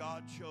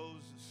 God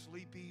chose a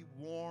sleepy,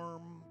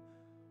 warm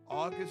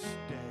August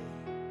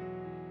day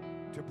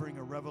to bring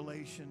a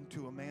revelation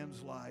to a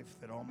man's life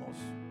that almost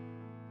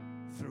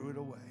threw it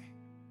away.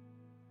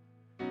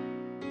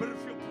 But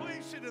if you'll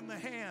place it in the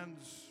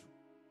hands,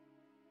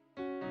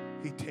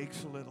 he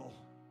takes a little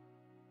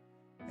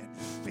and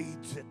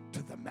feeds it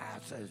to the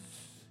masses.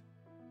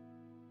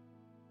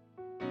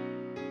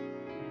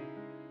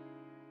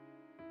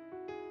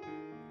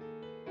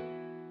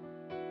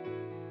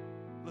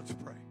 Let's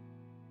pray.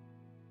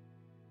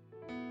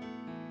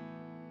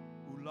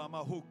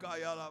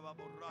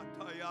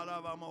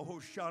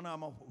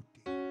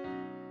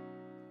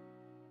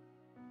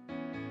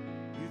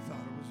 You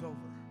thought it was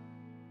over.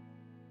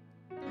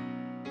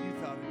 You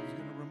thought it was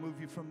going to remove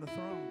you from the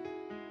throne.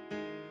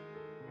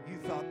 You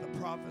thought the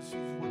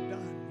prophecies were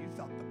done. You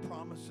thought the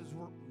promises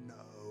were...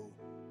 No.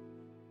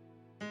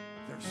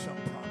 There's some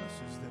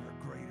promises that are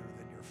greater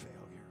than your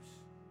failures.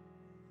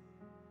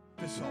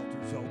 This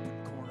altar's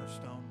open,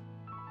 Cornerstone.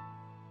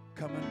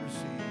 Come and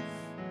receive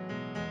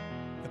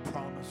the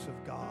promise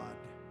of God